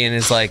somebody and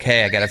is like,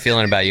 "Hey, I got a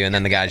feeling about you," and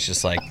then the guy's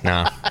just like,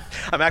 "No,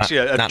 I'm actually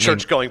a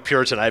church-going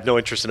Puritan. I have no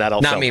interest in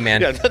adult film." Not me, man.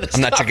 Yeah, I'm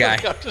not your guy.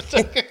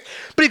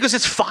 But he goes,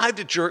 "It's 5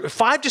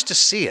 just to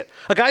see it.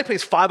 A guy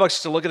pays $5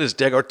 just to look at his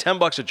dick, or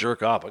 $10 to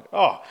jerk off." Like,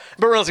 oh,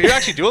 Burt Reynolds, like, you're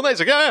actually doing that? He's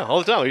like, yeah, all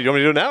the time. You want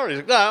me to do it now? Or he's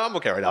like, no, I'm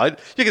okay right now.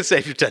 You can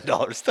save your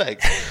 $10.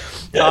 Thanks.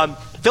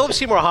 Philip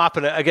Seymour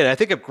Hoffman, again, I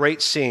think of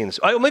great scenes.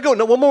 Let me go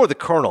one more with the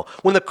Colonel.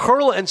 When the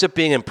Colonel ends up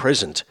being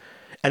imprisoned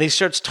and he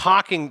starts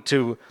talking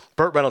to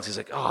Burt Reynolds, he's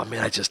like, oh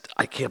man,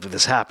 I can't believe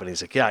this happened.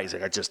 He's like, yeah. He's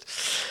like,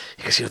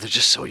 he goes, they're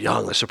just so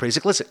young. They're so pretty. He's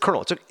like, listen,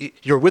 Colonel,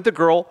 you're with the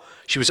girl.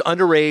 She was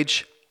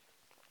underage.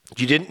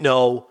 You didn't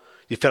know.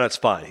 You found out it's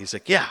fine. He's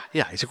like, yeah.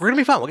 He's like, we're going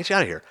to be fine. We'll get you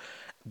out of here.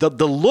 The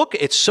look,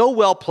 it's so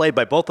well played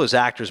by both those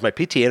actors, by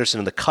P.T. Anderson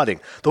and the cutting.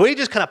 The way he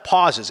just kind of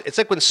pauses. It's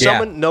like when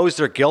someone knows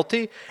they're guilty,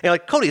 and you're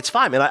like, Cody, it's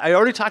fine, man. I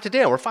already talked to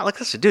Dan. We're fine. Like,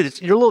 listen, dude,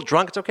 you're a little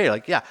drunk. It's okay.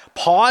 Like, yeah.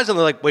 Pause, and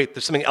they're like, wait,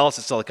 there's something else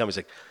that's still coming. He's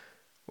like,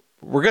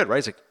 we're good,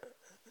 right? He's like,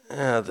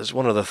 there's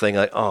one other thing.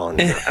 Like, oh,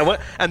 no.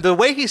 And the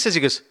way he says,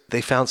 he goes, they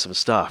found some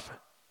stuff. And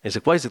he's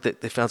like, why is it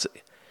they found some?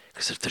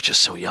 Because they're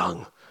just so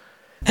young.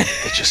 They're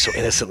just so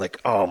innocent. Like,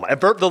 oh, my.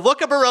 The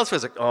look of Burt Reynolds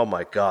is like, oh,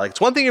 my God. Like,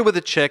 it's one thing you're with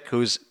a chick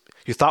who's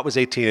you thought was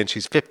 18 and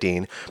she's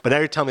 15, but now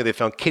you're telling me they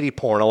found kiddie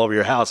porn all over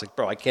your house. Like,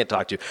 bro, I can't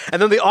talk to you. And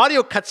then the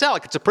audio cuts out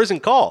like it's a prison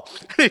call.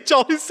 And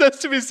all he says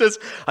to me says,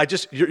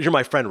 you're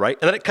my friend, right?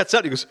 And then it cuts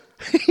out. He goes,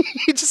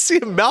 you just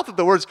see him mouth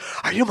the words,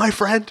 are you my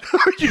friend?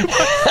 Are you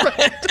my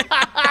friend?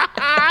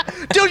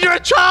 Dude, you're a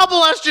child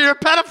molester. You're a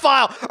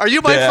pedophile. Are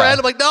you my friend?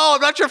 I'm like, no,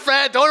 I'm not your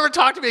friend. Don't ever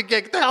talk to me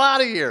again. Get the hell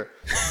out of here.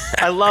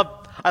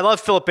 I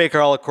love Philip Baker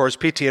Hall, of course,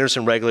 P.T.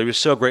 Anderson regularly. He was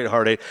so great in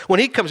Hard Eight. When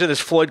he comes in as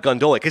Floyd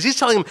Gondola, because he's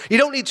telling him, you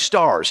don't need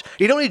stars.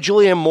 You don't need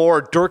Julianne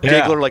Moore, Dirk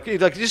Diggler. Like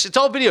it's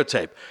all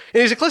videotape.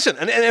 And he's like, listen,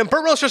 and Burt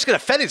Reynolds starts getting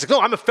offended. He's like,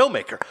 no, I'm a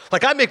filmmaker.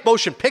 Like, I make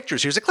motion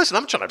pictures. He was like, listen,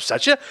 I'm not trying to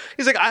upset you.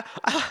 He's like, I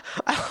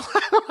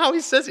don't know how he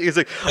says it. He's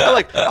like, I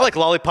like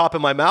lollipop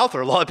in my mouth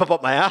or lollipop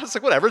up my ass.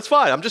 Like, whatever, it's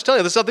fine. I'm just telling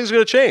you, this is how things are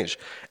going to change.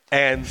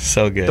 And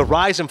so good. The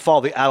rise and fall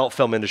of the adult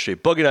film industry.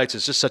 Boogie Nights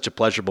is just such a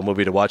pleasurable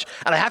movie to watch.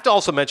 And I have to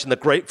also mention the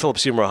great Philip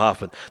Seymour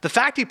Hoffman. The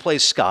fact he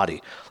plays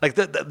Scotty, like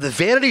the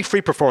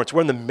vanity-free performance,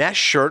 wearing the mesh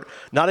shirt,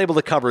 not able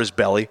to cover his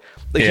belly.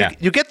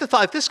 Like you get the thought,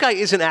 like, this guy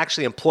isn't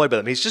actually employed by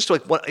them. He's just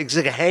like he's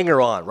like a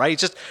hanger-on, right?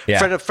 He's just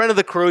friend of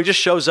the crew. He just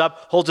shows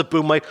up, holds a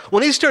boom mic.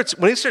 When he starts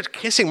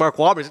kissing Mark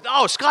Wahlberg, he's like,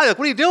 oh, Scotty, like,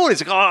 what are you doing?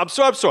 He's like, oh, I'm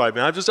sorry,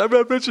 man. I'm just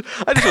really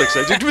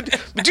excited.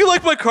 Do you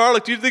like my car?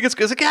 Like, do you think it's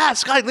good? He's like, yeah,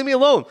 Scotty, leave me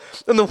alone.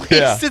 And the way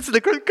he sits in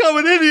the crowd,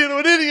 I'm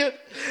an idiot.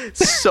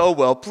 So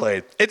well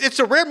played. It's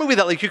a rare movie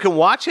that like you can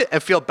watch it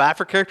and feel bad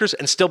for characters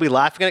and still be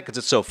laughing at it because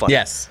it's so funny.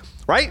 Yes.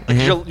 Right?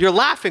 Mm-hmm. You're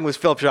laughing with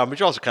Philip Seymour, but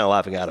you're also kind of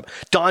laughing at him.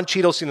 Don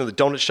Cheadle scene in the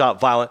donut shop,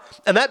 violent.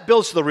 And that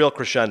builds to the real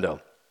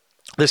crescendo.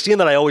 The scene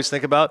that I always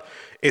think about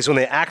is when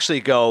they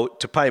actually go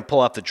to probably pull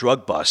off the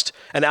drug bust.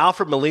 And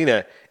Alfred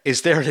Molina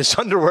is there in his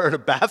underwear and a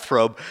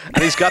bathrobe,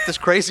 and he's got this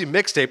crazy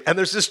mixtape, and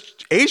there's this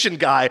Asian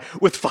guy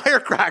with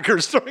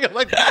firecrackers throwing it.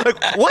 Like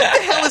what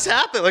the hell is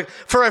happening? Like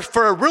for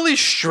a really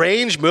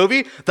strange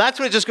movie, that's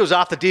when it just goes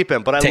off the deep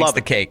end. But I love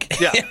the cake.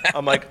 Yeah,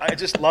 I'm like, I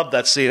just love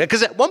that scene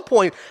because at one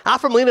point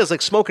Alfred Molina is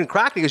like smoking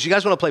crack. He goes, "You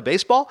guys want to play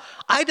baseball?"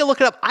 I had to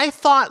look it up. I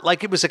thought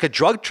like it was like a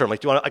drug term. Like,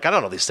 do you want? Like, I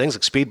don't know these things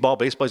like speedball,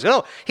 baseball. He's like,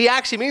 no, he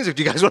actually means like,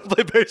 do you guys want to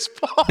play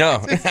baseball? No,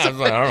 I don't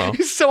know.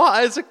 He's so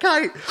high as a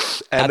kite.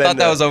 And I thought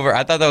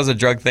that was a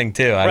drug thing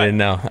too. I didn't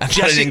know. I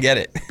didn't get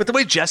it. But the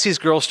way Jesse's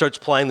girl starts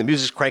playing, the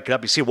music's cranking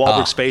up. You see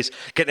Wahlberg's face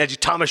getting edgy.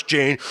 Thomas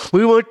Jane,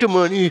 we want the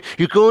money.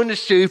 You go in the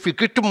safe. You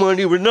get the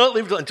money. We're not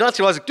leaving. And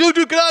Johnson was like, dude,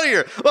 get out of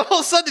here. Well, all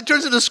of a sudden, it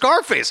turns into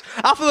Scarface.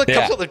 Alfred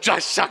comes up like,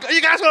 Josh, suck.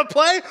 You guys want to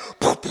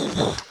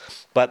play?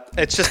 But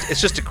it's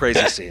just a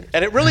crazy scene.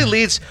 And it really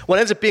leads what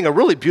ends up being a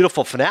really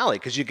beautiful finale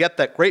because you get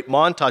that great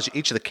montage of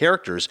each of the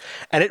characters.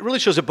 And it really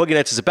shows what Boogie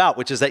Nights is about,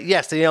 which is that,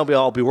 yes, they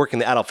all be working in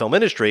the adult film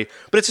industry,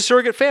 but it's a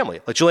surrogate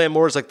family. Like Julianne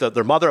Moore is like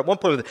their mother. At one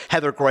point with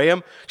Heather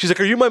Graham, she's like,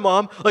 are you my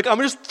mom? Like,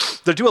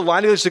 they're doing a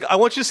line together. She's like, I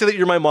want you to say that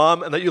you're my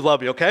mom and that you love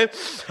me, okay?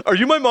 Are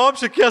you my mom?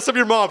 She's like, yes, I'm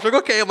your mom. She's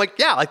like, okay. I'm like,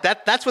 yeah, like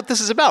that's what this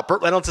is about.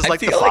 Burt Reynolds is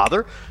like the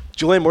father.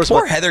 Julianne Moore's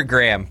Poor Heather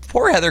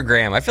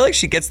Graham. I feel like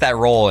she gets that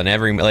role in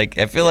every, like,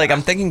 I feel like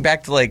I'm thinking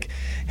back to, like,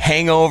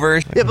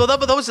 Hangover. Yeah, but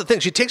that was the thing.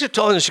 She takes her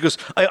toe and she goes,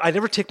 I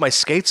never take my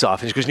skates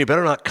off. And she goes, you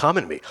better not come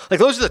in me. Like,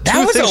 those are the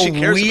two things she cares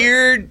about. That was a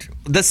weird,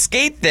 the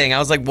skate thing. I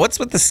was like, what's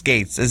with the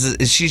skates?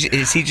 Is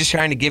he just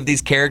trying to give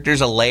these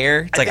characters a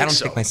layer? It's like, I don't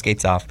take my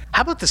skates off.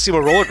 How about the scene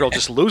where Roller Girl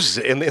just loses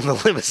it in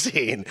the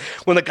limousine?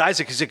 When the guy's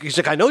like, he's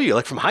like, I know you,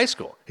 like, from high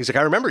school. He's like,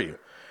 I remember you.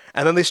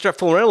 And then they start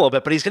fooling around a little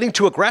bit, but he's getting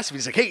too aggressive.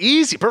 He's like, hey,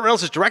 easy. Burt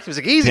Reynolds is directing. He's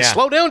like, easy,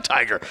 slow down,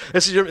 Tiger.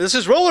 This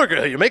is Roller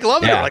Girl. You make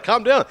love to her. Like,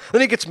 calm down.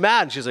 Then he gets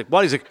mad, and she's like,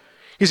 what? He's like,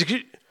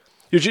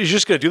 you're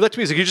just going to do that to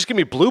me? He's like, you just give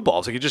me blue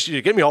balls. Like,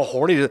 you get me all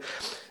horny.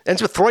 Ends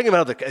up throwing him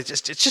out of the... It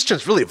just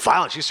turns really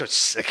violent. She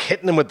starts like,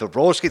 hitting him with the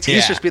roller skates.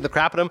 He's just beating the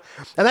crap out of him.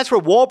 And that's where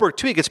Wahlberg,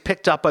 too, he gets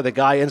picked up by the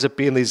guy, ends up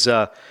being these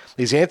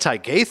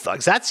anti-gay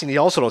thugs. That scene, you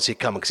also don't see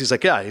coming because he's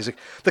like,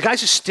 the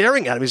guy's just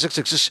staring at him. He's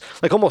just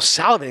like almost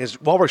salivating as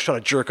Wahlberg's trying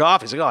to jerk off.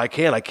 He's like, oh, I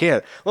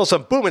can't. All of a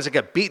sudden, boom, he's like,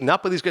 get beaten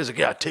up with these guys. Like,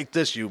 yeah, take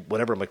this, you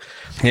whatever. I'm like,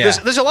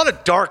 there's a lot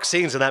of dark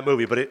scenes in that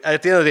movie, but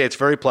at the end of the day, it's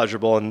very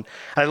pleasurable. And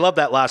I love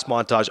that last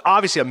montage.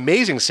 Obviously,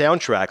 amazing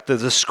soundtrack.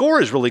 The score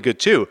is really good,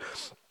 too.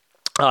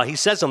 He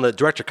says on the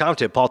director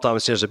commentary, Paul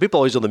Thomas Anderson, people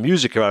always know the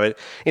music of it,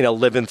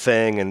 Living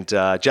Thing and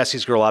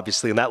Jesse's Girl,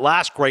 obviously, and that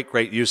last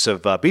great use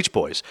of Beach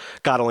Boys,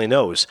 God Only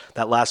Knows,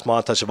 that last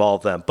montage of all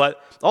of them.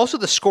 But also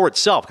the score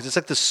itself, because it's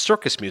like the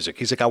circus music.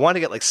 He's like, I want to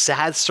get like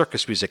sad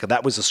circus music, and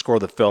that was the score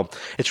of the film.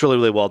 It's really,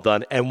 really well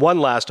done. And one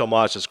last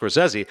homage to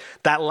Scorsese,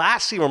 that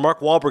last scene where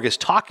Mark Wahlberg is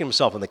talking to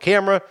himself in the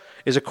camera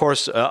is, of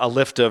course, a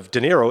lift of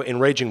De Niro in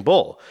Raging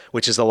Bull,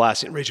 which is the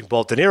last scene in Raging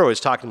Bull. De Niro is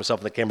talking to himself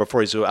in the camera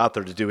before he's out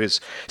there to do his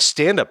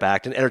stand-up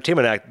act and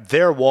entertainment act.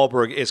 There,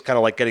 Wahlberg is kind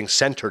of like getting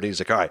centered. He's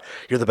like, all right,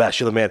 you're the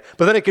best, you're the man.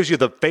 But then it gives you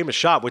the famous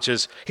shot, which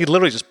is he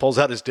literally just pulls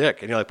out his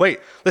dick. And you're like,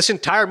 wait, this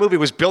entire movie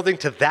was building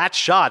to that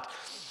shot.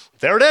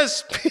 There it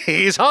is.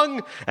 He's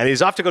hung, and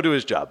he's off to go do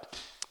his job.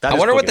 I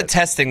wonder what the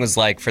testing was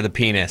like for the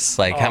penis.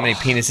 Like, how many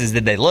penises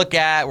did they look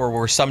at?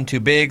 Were some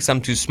too big,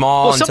 some too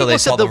small until they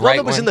saw the right one? The one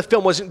that was in the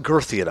film wasn't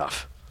girthy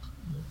enough.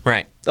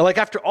 Right. Like,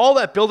 after all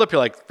that buildup,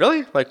 you're like,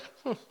 really? Like,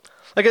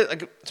 like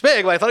it's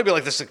big. Like, I thought it'd be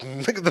like this.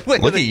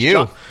 Look at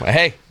you.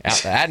 Hey,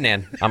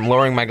 Adnan, I'm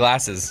lowering my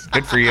glasses.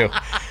 Good for you.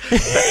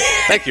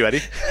 Thank you,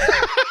 Eddie.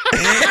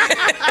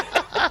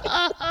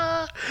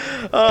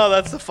 Oh,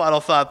 that's the final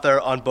thought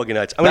there on Boogie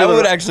Nights. That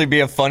would actually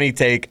be a funny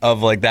take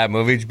of like that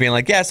movie, just being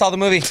like, yeah, I saw the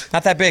movie.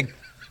 Not that big.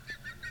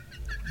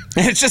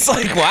 It's just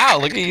like, wow,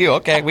 look at you.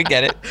 Okay, we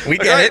get it. We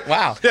get it.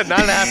 Wow. Yeah,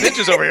 9.5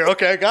 inches over here.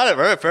 Okay, I got it.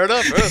 All right, fair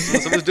enough.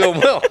 Someone's doing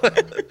well.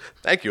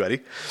 Thank you,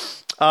 Eddie.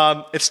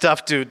 It's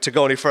tough to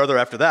go any further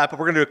after that, but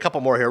we're going to do a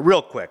couple more here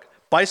real quick.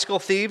 Bicycle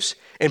thieves.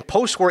 In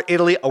post-war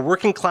Italy, a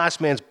working-class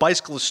man's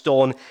bicycle is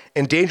stolen,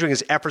 endangering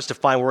his efforts to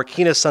find work.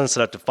 He and his son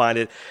set out to find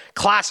it.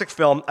 Classic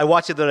film. I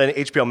watched it on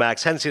HBO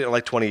Max. Hadn't seen it in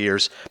like 20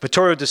 years.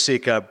 Vittorio De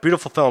Sica,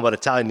 beautiful film about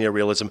Italian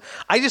neorealism.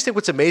 I just think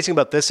what's amazing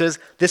about this is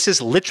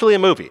literally a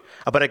movie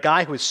about a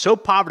guy who is so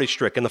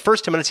poverty-stricken. The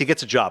first 10 minutes, he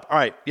gets a job. All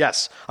right,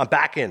 yes, I'm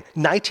back in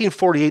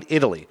 1948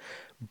 Italy.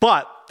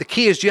 But the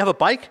key is, do you have a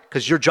bike?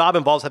 Because your job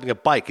involves having a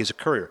bike. He's a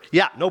courier.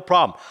 Yeah, no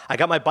problem. I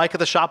got my bike at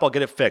the shop. I'll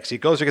get it fixed. He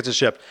goes and gets it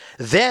shipped.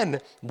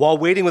 Then, while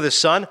waiting with his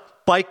son,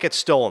 bike gets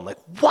stolen. Like,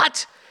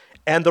 what?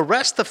 And the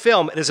rest of the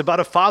film, it is about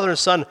a father and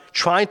son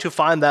trying to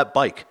find that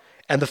bike.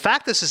 And the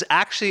fact this is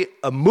actually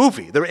a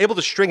movie, they're able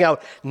to string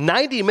out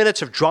 90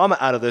 minutes of drama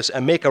out of this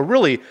and make a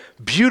really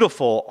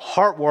beautiful,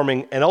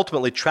 heartwarming, and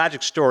ultimately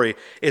tragic story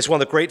is one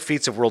of the great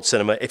feats of world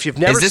cinema. If you've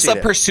never seen it... Is this a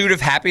Pursuit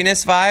of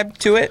Happiness vibe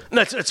to it?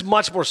 No, it's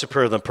much more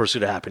superior than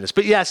Pursuit of Happiness.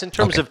 But yes, in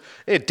terms of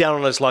down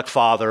on his luck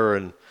father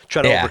and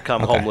trying to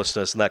overcome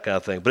homelessness and that kind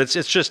of thing. But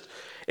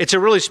it's a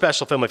really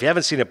special film if you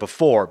haven't seen it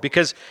before,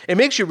 because it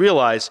makes you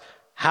realize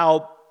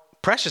how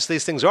precious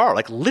these things are.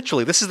 Like,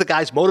 literally, this is the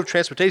guy's mode of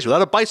transportation.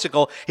 Without a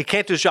bicycle, he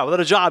can't do his job. Without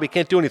a job, he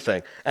can't do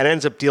anything. And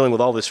ends up dealing with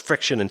all this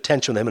friction and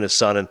tension with him and his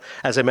son. And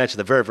as I mentioned,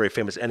 the very, very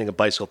famous ending of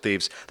Bicycle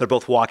Thieves. They're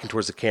both walking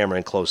towards the camera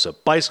in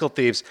close-up. Bicycle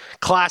Thieves,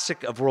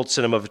 classic of world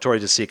cinema, Vittorio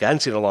De Sica. I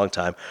hadn't seen it in a long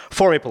time.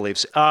 4 Maple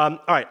Leafs. All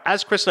right,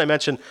 as Chris and I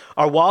mentioned,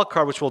 our wild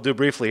card, which we'll do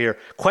briefly here,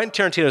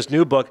 Quentin Tarantino's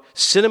new book,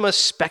 Cinema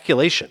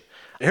Speculation.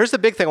 And here's the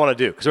big thing I want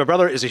to do, because my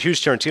brother is a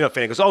huge Tarantino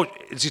fan. He goes, oh,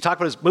 does he talk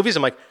about his movies?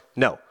 I'm like,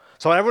 no.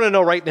 So I want to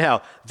know right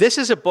now, this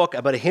is a book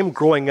about him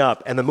growing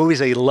up and the movies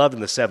that he loved in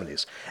the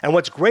 70s. And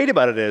what's great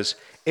about it is,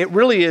 it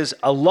really is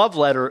a love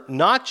letter,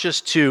 not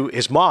just to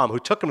his mom, who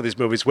took him to these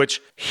movies,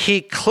 which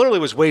he clearly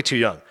was way too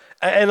young.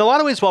 And in a lot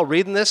of ways, while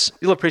reading this,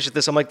 you'll appreciate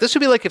this. I'm like, this would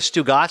be like if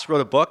Stugatz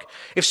wrote a book.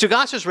 If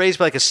Stugatz was raised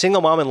by like a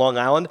single mom in Long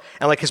Island,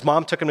 and like his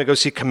mom took him to go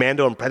see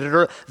Commando and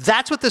Predator,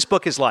 that's what this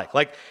book is like.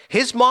 Like,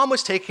 his mom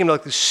was taking him to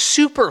like these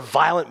super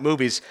violent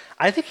movies.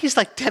 I think he's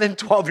like 10 and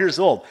 12 years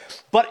old.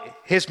 But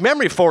his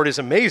memory for it is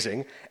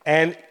amazing.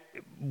 And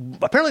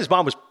apparently his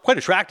mom was quite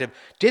attractive,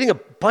 dating a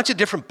bunch of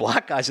different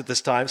black guys at this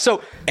time.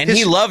 And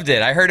he loved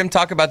it. I heard him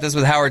talk about this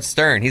with Howard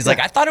Stern. He's like,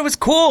 I thought it was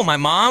cool. My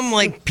mom,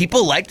 like,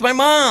 people liked my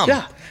mom.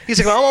 Yeah. He's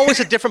like, I'm always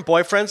had different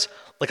boyfriends.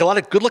 like a lot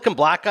of good-looking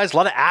black guys, a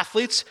lot of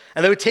athletes,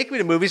 and they would take me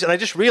to movies, and I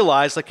just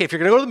realized, like, hey, if you're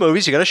going to go to the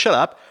movies, you got to shut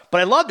up. But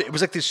I loved it. It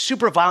was like these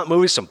super violent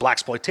movies, some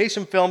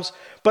blaxploitation films,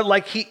 but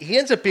like he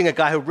ends up being a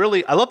guy who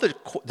really, I love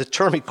the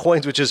term he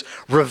coins, which is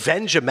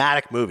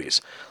revenge-o-matic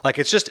movies. Like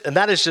it's just, and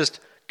that is just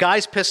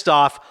guys pissed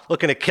off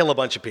looking to kill a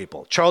bunch of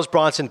people. Charles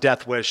Bronson,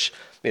 Death Wish,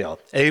 you know,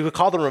 and he would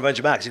call them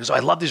revenge-o-matics. He goes, I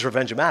love these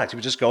revenge-o-matics. He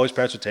would just go, his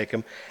parents would take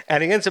him,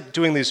 and he ends up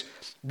doing these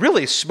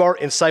really smart,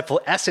 insightful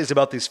essays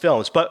about these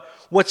films. But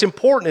what's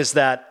important is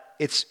that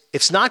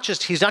he's not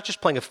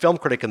just playing a film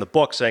critic in the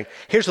book saying,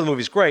 here's why the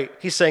movie's great.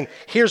 He's saying,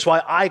 here's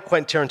why I,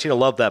 Quentin Tarantino,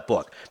 love that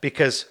book.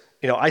 Because,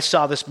 you know, I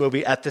saw this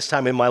movie at this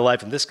time in my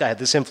life, and this guy had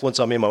this influence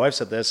on me, and my wife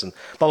said this, and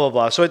blah, blah,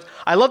 blah. So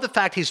I love the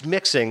fact he's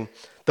mixing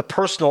the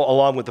personal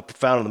along with the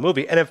profound in the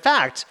movie. And in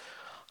fact,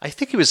 I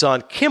think he was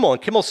on Kimmel,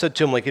 and Kimmel said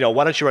to him, like, you know,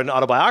 why don't you write an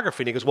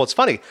autobiography? And he goes, well, it's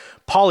funny.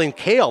 Pauline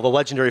Kael, the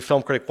legendary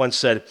film critic, once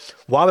said,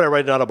 why would I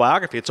write an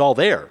autobiography? It's all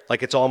there.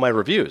 Like, it's all in my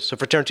reviews. So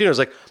for Tarantino, it's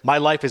like, my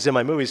life is in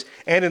my movies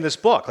and in this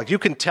book. Like, you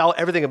can tell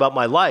everything about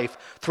my life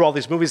through all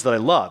these movies that I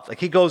love. Like,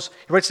 he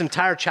writes an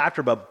entire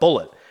chapter about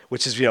Bullet,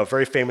 which is, you know,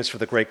 very famous for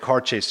the great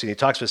car chase scene. He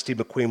talks about Steve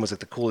McQueen was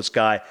like the coolest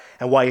guy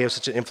and why he has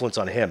such an influence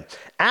on him.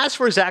 As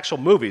for his actual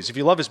movies, if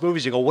you love his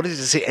movies, you go, what does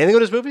he say? Anything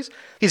about his movies?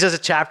 He has a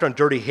chapter on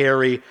Dirty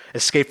Harry,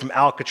 Escape from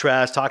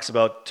Alcatraz, talks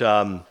about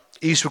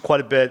Eastwood quite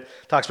a bit,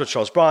 talks about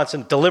Charles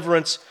Bronson,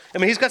 Deliverance. I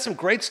mean, he's got some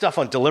great stuff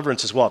on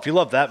Deliverance as well. If you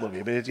love that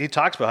movie, I mean, he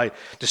talks about how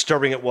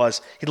disturbing it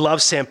was. He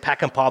loves Sam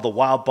Peckinpah, The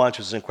Wild Bunch,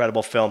 which is an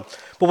incredible film.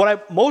 But what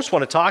I most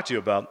want to talk to you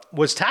about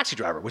was Taxi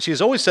Driver, which he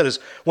has always said is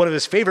one of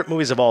his favorite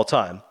movies of all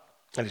time.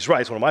 And he's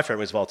right, it's one of my favorite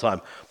movies of all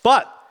time.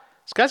 But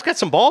this guy's got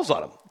some balls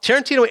on him.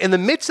 Tarantino, in the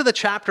midst of the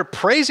chapter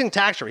praising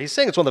Taxi Driver, he's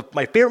saying it's one of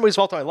my favorite movies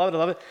of all time. I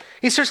love it.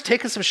 He starts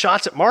taking some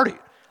shots at Marty.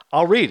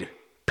 I'll read.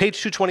 Page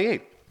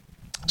 228.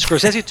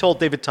 Scorsese told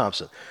David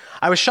Thompson,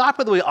 I was shocked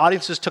by the way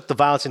audiences took the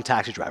violence in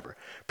Taxi Driver.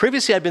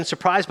 Previously, I'd been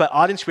surprised by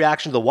audience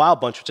reaction to The Wild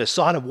Bunch, which I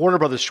saw in a Warner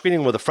Brothers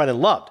screening with a friend and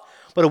loved.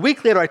 But a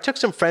week later, I took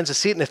some friends to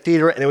see it in a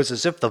theater, and it was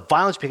as if the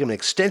violence became an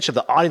extension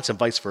of the audience and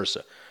vice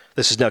versa.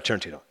 This is now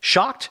Tarantino.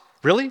 Shocked?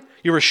 Really?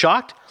 You were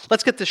shocked?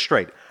 Let's get this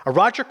straight. A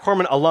Roger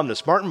Corman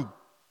alumnus, Martin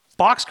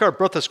Boxcar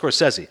Bertha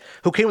Scorsese,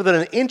 who came within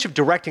an inch of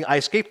directing I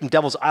Escaped from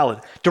Devil's Island,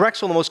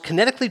 directs one of the most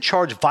kinetically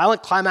charged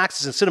violent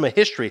climaxes in cinema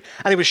history,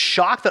 and he was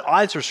shocked that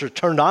audiences were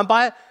turned on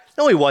by it?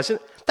 No, he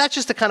wasn't. That's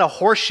just the kind of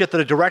horse shit that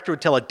a director would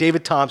tell a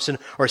David Thompson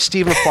or a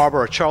Stephen Farber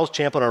or a Charles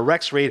Champlin or a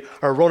Rex Reed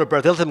or a Rona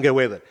Barrett. They'll let them get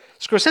away with it.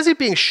 Scorsese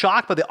being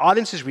shocked by the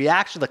audience's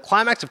reaction to the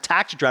climax of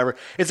Taxi Driver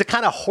is the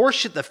kind of horse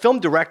shit that film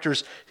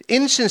directors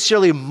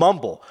insincerely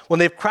mumble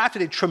when they've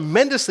crafted a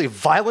tremendously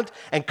violent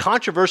and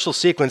controversial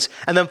sequence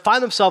and then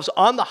find themselves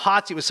on the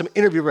hot seat with some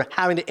interviewer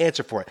having to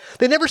answer for it.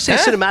 They never say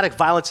cinematic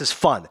violence is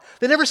fun.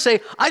 They never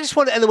say, I just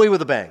want to end the movie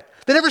with a bang.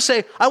 They never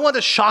say, I want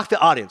to shock the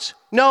audience.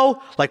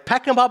 No, like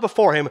Peckinpah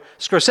before him,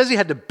 Scorsese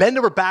had to bend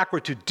over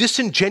backward to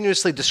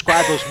disingenuously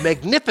describe those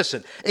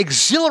magnificent,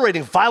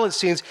 exhilarating violent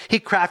scenes he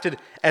crafted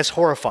as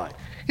horrifying.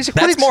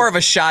 That's more of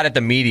a shot at the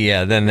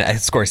media than at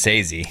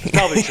Scorsese.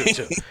 Probably true,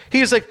 too.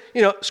 He's like,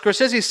 you know,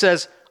 Scorsese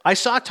says, I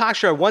saw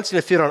Taxi Driver once in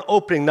a theater on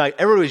opening night.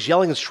 Everybody was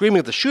yelling and screaming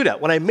at the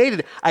shootout. When I made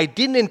it, I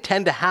didn't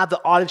intend to have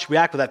the audience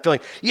react with that feeling,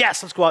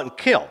 yes, let's go out and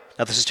kill.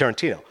 Now, this is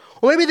Tarantino.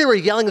 Or maybe they were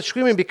yelling and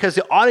screaming because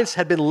the audience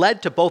had been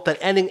led to both that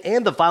ending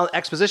and the violent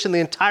exposition the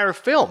entire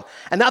film.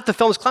 And not the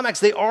film's climax.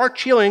 They are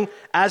cheering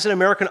as an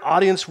American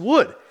audience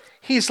would.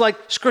 He's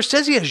like,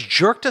 Scorsese has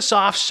jerked us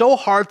off so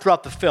hard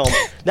throughout the film.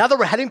 Now that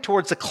we're heading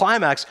towards the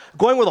climax,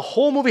 going where the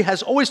whole movie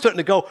has always started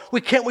to go, we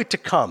can't wait to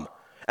come.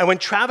 And when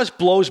Travis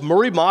blows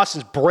Murray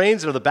Mawson's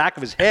brains into the back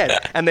of his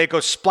head and they go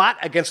splat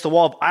against the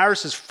wall of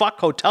Iris's fuck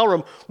hotel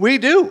room, we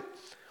do.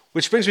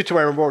 Which brings me to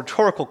my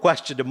rhetorical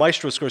question to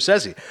Maestro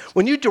Scorsese.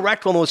 When you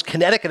direct one of the most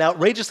kinetic and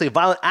outrageously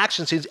violent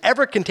action scenes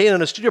ever contained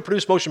in a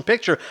studio-produced motion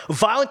picture,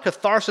 violent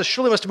catharsis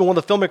surely must have been one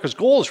of the filmmaker's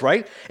goals,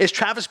 right? Is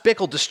Travis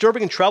Bickle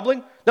disturbing and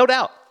troubling? No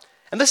doubt.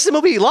 And this is a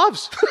movie he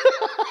loves.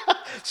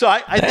 So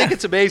I think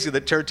it's amazing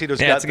that Tarantino's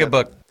got... Yeah, it's a good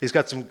book. He's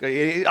got some...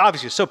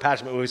 Obviously, he's so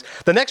passionate about movies.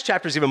 The next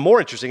chapter is even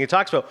more interesting. He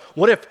talks about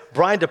what if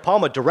Brian De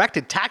Palma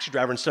directed Taxi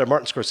Driver instead of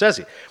Martin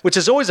Scorsese, which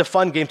is always a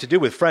fun game to do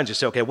with friends. You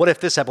say, okay, what if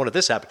this happened? What if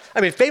this happened?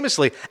 I mean,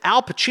 famously,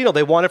 Al Pacino,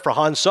 they wanted for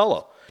Han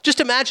Solo.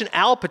 Just imagine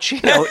Al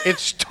Pacino in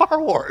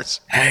Star Wars.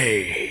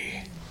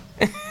 Hey.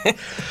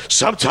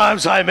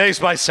 Sometimes I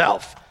amaze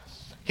myself.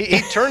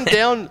 He turned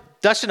down...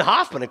 Dustin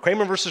Hoffman and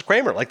Kramer versus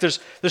Kramer. Like there's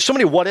so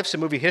many what ifs in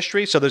movie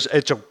history. So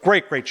it's a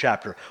great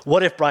chapter.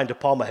 What if Brian De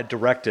Palma had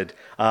directed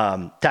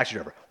Taxi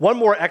Driver? One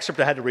more excerpt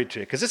I had to read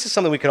to you because this is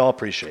something we can all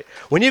appreciate.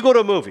 When you go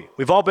to a movie,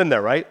 we've all been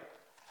there, right?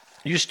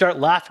 You start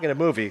laughing at a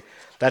movie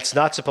that's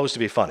not supposed to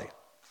be funny,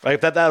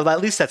 right?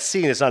 At least that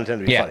scene is not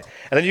intended to be funny.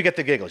 And then you get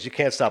the giggles. You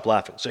can't stop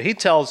laughing. So he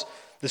tells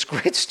this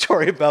great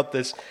story about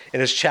this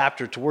in his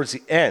chapter towards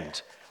the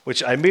end,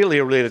 which I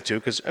immediately related to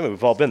because, I mean,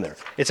 we've all been there.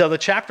 It's on the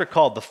chapter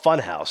called The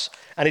Funhouse,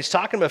 and he's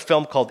talking about a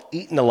film called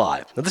Eaten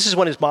Alive. Now, this is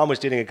when his mom was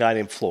dating a guy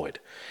named Floyd.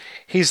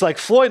 He's like,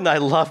 Floyd and I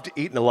loved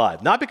Eaten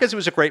Alive. Not because it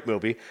was a great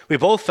movie. We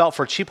both felt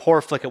for a cheap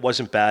horror flick it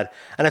wasn't bad,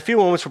 and a few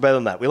moments were better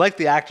than that. We liked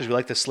the actors, we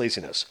liked the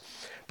sleaziness.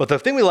 But the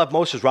thing we loved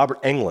most is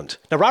Robert Englund.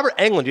 Now, Robert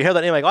Englund, you hear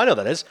that name, like, I know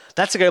that is.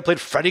 That's the guy who played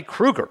Freddy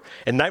Krueger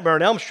in Nightmare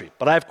on Elm Street.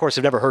 But I, of course,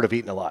 have never heard of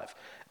Eaten Alive.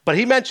 But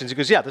he mentions, he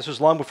goes, yeah, this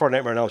was long before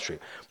Nightmare on Elm Street.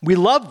 We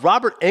loved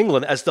Robert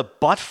Englund as the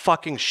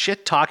butt-fucking,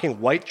 shit-talking,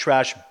 white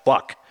trash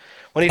Buck.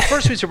 When he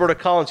first meets Roberta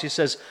Collins, he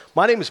says,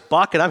 my name is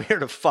Buck, and I'm here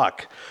to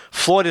fuck.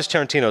 Floyd is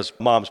Tarantino's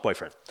mom's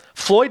boyfriend.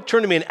 Floyd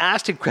turned to me and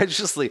asked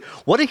incredulously,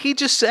 what did he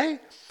just say?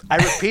 I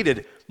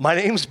repeated, my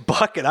name's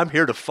Buck, and I'm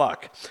here to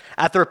fuck.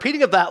 At the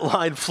repeating of that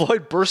line,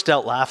 Floyd burst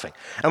out laughing.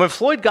 And when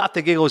Floyd got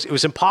the giggles, it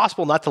was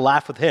impossible not to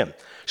laugh with him.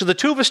 So the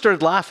two of us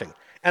started laughing.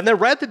 And then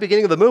right at the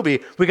beginning of the movie,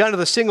 we got into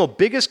the single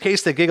biggest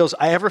case of giggles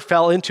I ever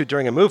fell into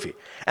during a movie.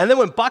 And then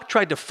when Buck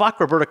tried to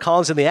fuck Roberta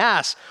Collins in the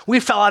ass, we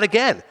fell out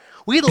again.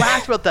 We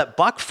laughed about that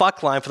Buck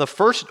fuck line for the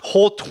first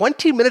whole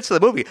 20 minutes of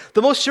the movie,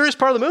 the most serious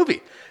part of the movie.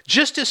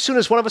 Just as soon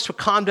as one of us would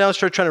calm down and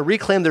start trying to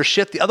reclaim their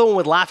shit, the other one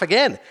would laugh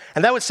again.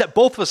 And that would set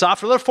both of us off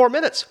for another 4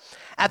 minutes.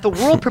 At the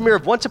world premiere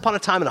of Once Upon a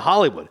Time in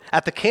Hollywood,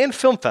 at the Cannes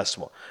Film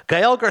Festival,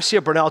 Gael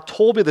Garcia Bernal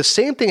told me the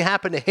same thing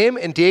happened to him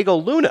and Diego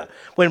Luna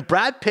when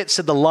Brad Pitt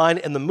said the line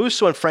in the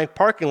Musso and Frank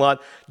parking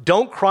lot,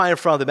 don't cry in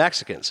front of the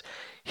Mexicans.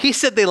 He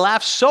said they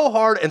laughed so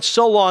hard and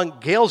so long,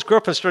 Gail's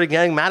girlfriend started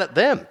getting mad at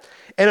them.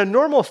 In a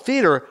normal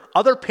theater,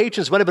 other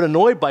patrons might have been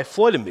annoyed by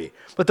Floyd and me,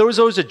 but there was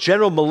always a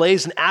general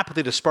malaise and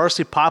apathy to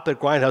sparsely popular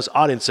Grindhouse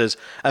audiences.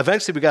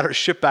 Eventually, we got our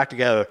shit back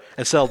together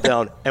and settled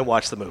down and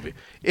watched the movie.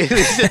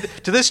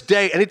 To this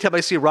day, anytime I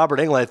see Robert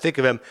Englund, I think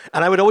of him,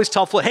 and I would always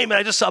tell Floyd, hey, man,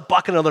 I just saw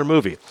Buck in another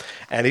movie.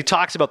 And he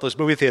talks about those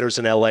movie theaters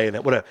in L.A.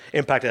 and what an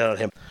impact it had on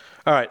him.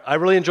 All right, I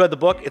really enjoyed the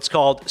book. It's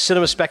called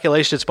Cinema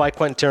Speculation. It's by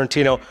Quentin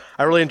Tarantino.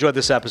 I really enjoyed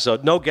this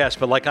episode. No guest,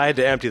 but like I had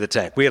to empty the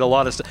tank. We had a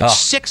lot of stuff. Oh.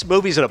 6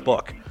 movies in a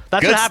book.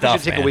 That's good what happens when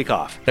you take a week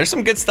off. There's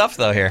some good stuff,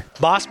 though, here.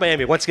 Boss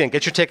Miami, once again,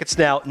 get your tickets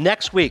now.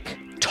 Next week,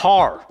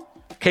 Tar,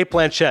 Cate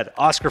Blanchett,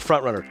 Oscar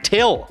frontrunner,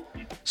 Till,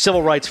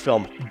 civil rights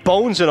film,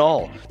 Bones and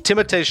All,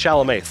 Timothée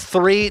Chalamet.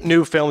 3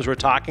 new films we're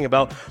talking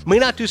about. May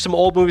not do some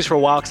old movies for a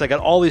while because I got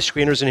all these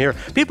screeners in here.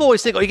 People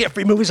always think, oh, you get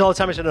free movies all the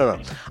time. I said, no.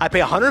 I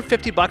pay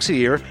 $150 a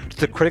year to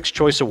the Critics'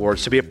 Choice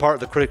Awards to be a part of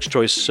the Critics'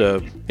 Choice,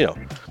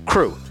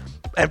 crew.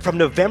 And from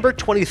November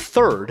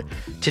 23rd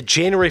to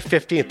January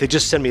 15th, they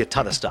just send me a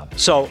ton of stuff.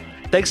 So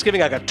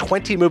Thanksgiving, I got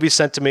 20 movies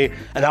sent to me,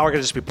 and now we're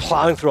going to just be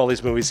plowing through all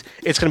these movies.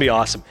 It's going to be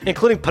awesome,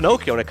 including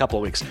Pinocchio in a couple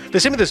of weeks. They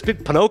sent me this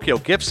big Pinocchio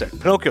gift set.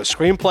 Pinocchio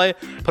screenplay,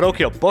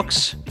 Pinocchio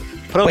books,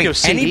 Pinocchio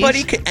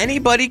CDs.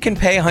 Anybody can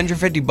pay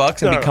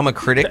 $150 and become a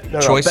critic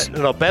choice?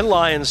 No, Ben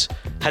Lyons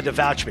had to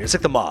vouch me. It's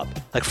like the mob,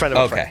 like friend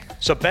of a friend.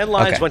 So Ben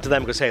Lyons went to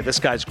them and goes, hey, this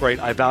guy's great.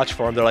 I vouch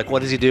for him. They're like,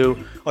 what does he do?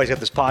 Oh, he's got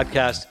this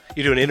podcast.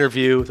 You do an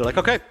interview. They're like,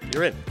 okay,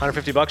 you're in.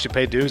 $150, you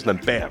pay dues, and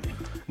then bam.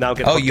 Now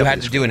you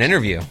had to do an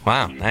interview.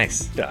 Wow,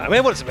 nice. Yeah, I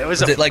mean, was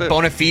it like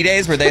bona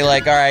fides? Were they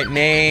like, all right,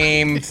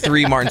 name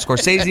 3 Martin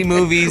Scorsese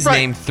movies, right.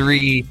 Name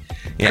 3...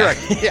 Yeah.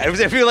 Correct. Yeah, it was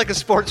if you like a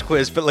sports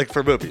quiz, but like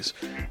for movies,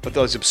 but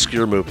those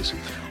obscure movies.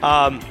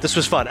 This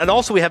was fun, and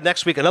also we have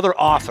next week another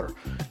author.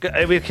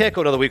 We can't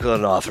go another week without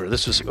an author.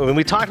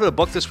 We talked about a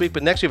book this week,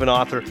 but next we have an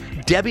author,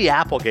 Debbie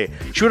Applegate.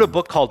 She wrote a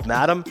book called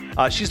Madam.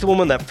 She's the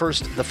woman the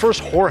first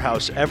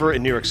whorehouse ever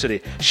in New York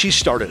City. She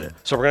started it,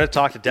 so we're going to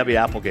talk to Debbie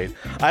Applegate.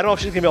 I don't know if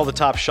she's going to be able to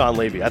top Sean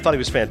Levy. I thought he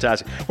was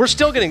fantastic. We're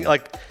still getting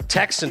like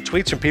texts and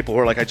tweets from people who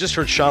are like, I just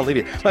heard Sean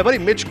Levy. My buddy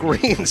Mitch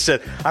Green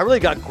said, I really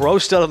got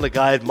grossed out on the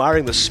guy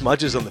admiring the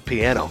smudges on the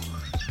piano.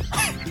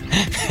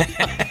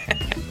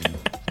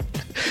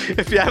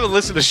 If you haven't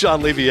listened to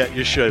Sean Levy yet,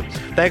 you should.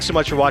 Thanks so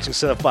much for watching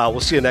Cinephile.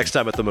 We'll see you next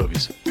time at the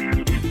movies.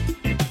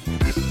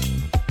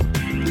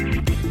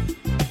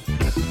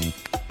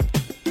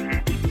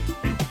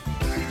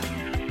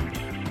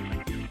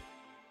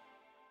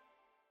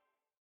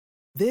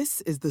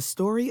 This is the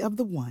story of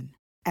the one.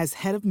 As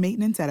head of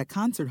maintenance at a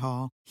concert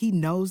hall, he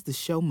knows the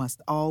show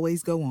must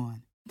always go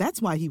on.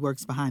 That's why he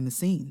works behind the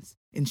scenes,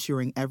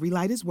 ensuring every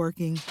light is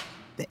working,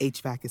 the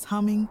HVAC is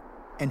humming,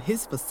 and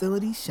his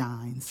facility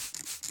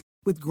shines.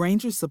 With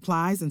Grainger's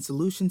supplies and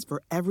solutions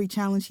for every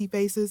challenge he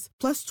faces,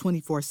 plus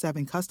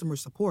 24/7 customer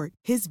support,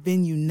 his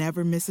venue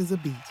never misses a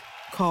beat.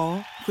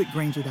 Call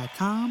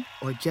quickgrainger.com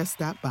or just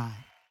stop by.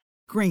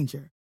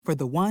 Grainger, for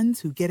the ones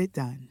who get it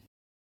done.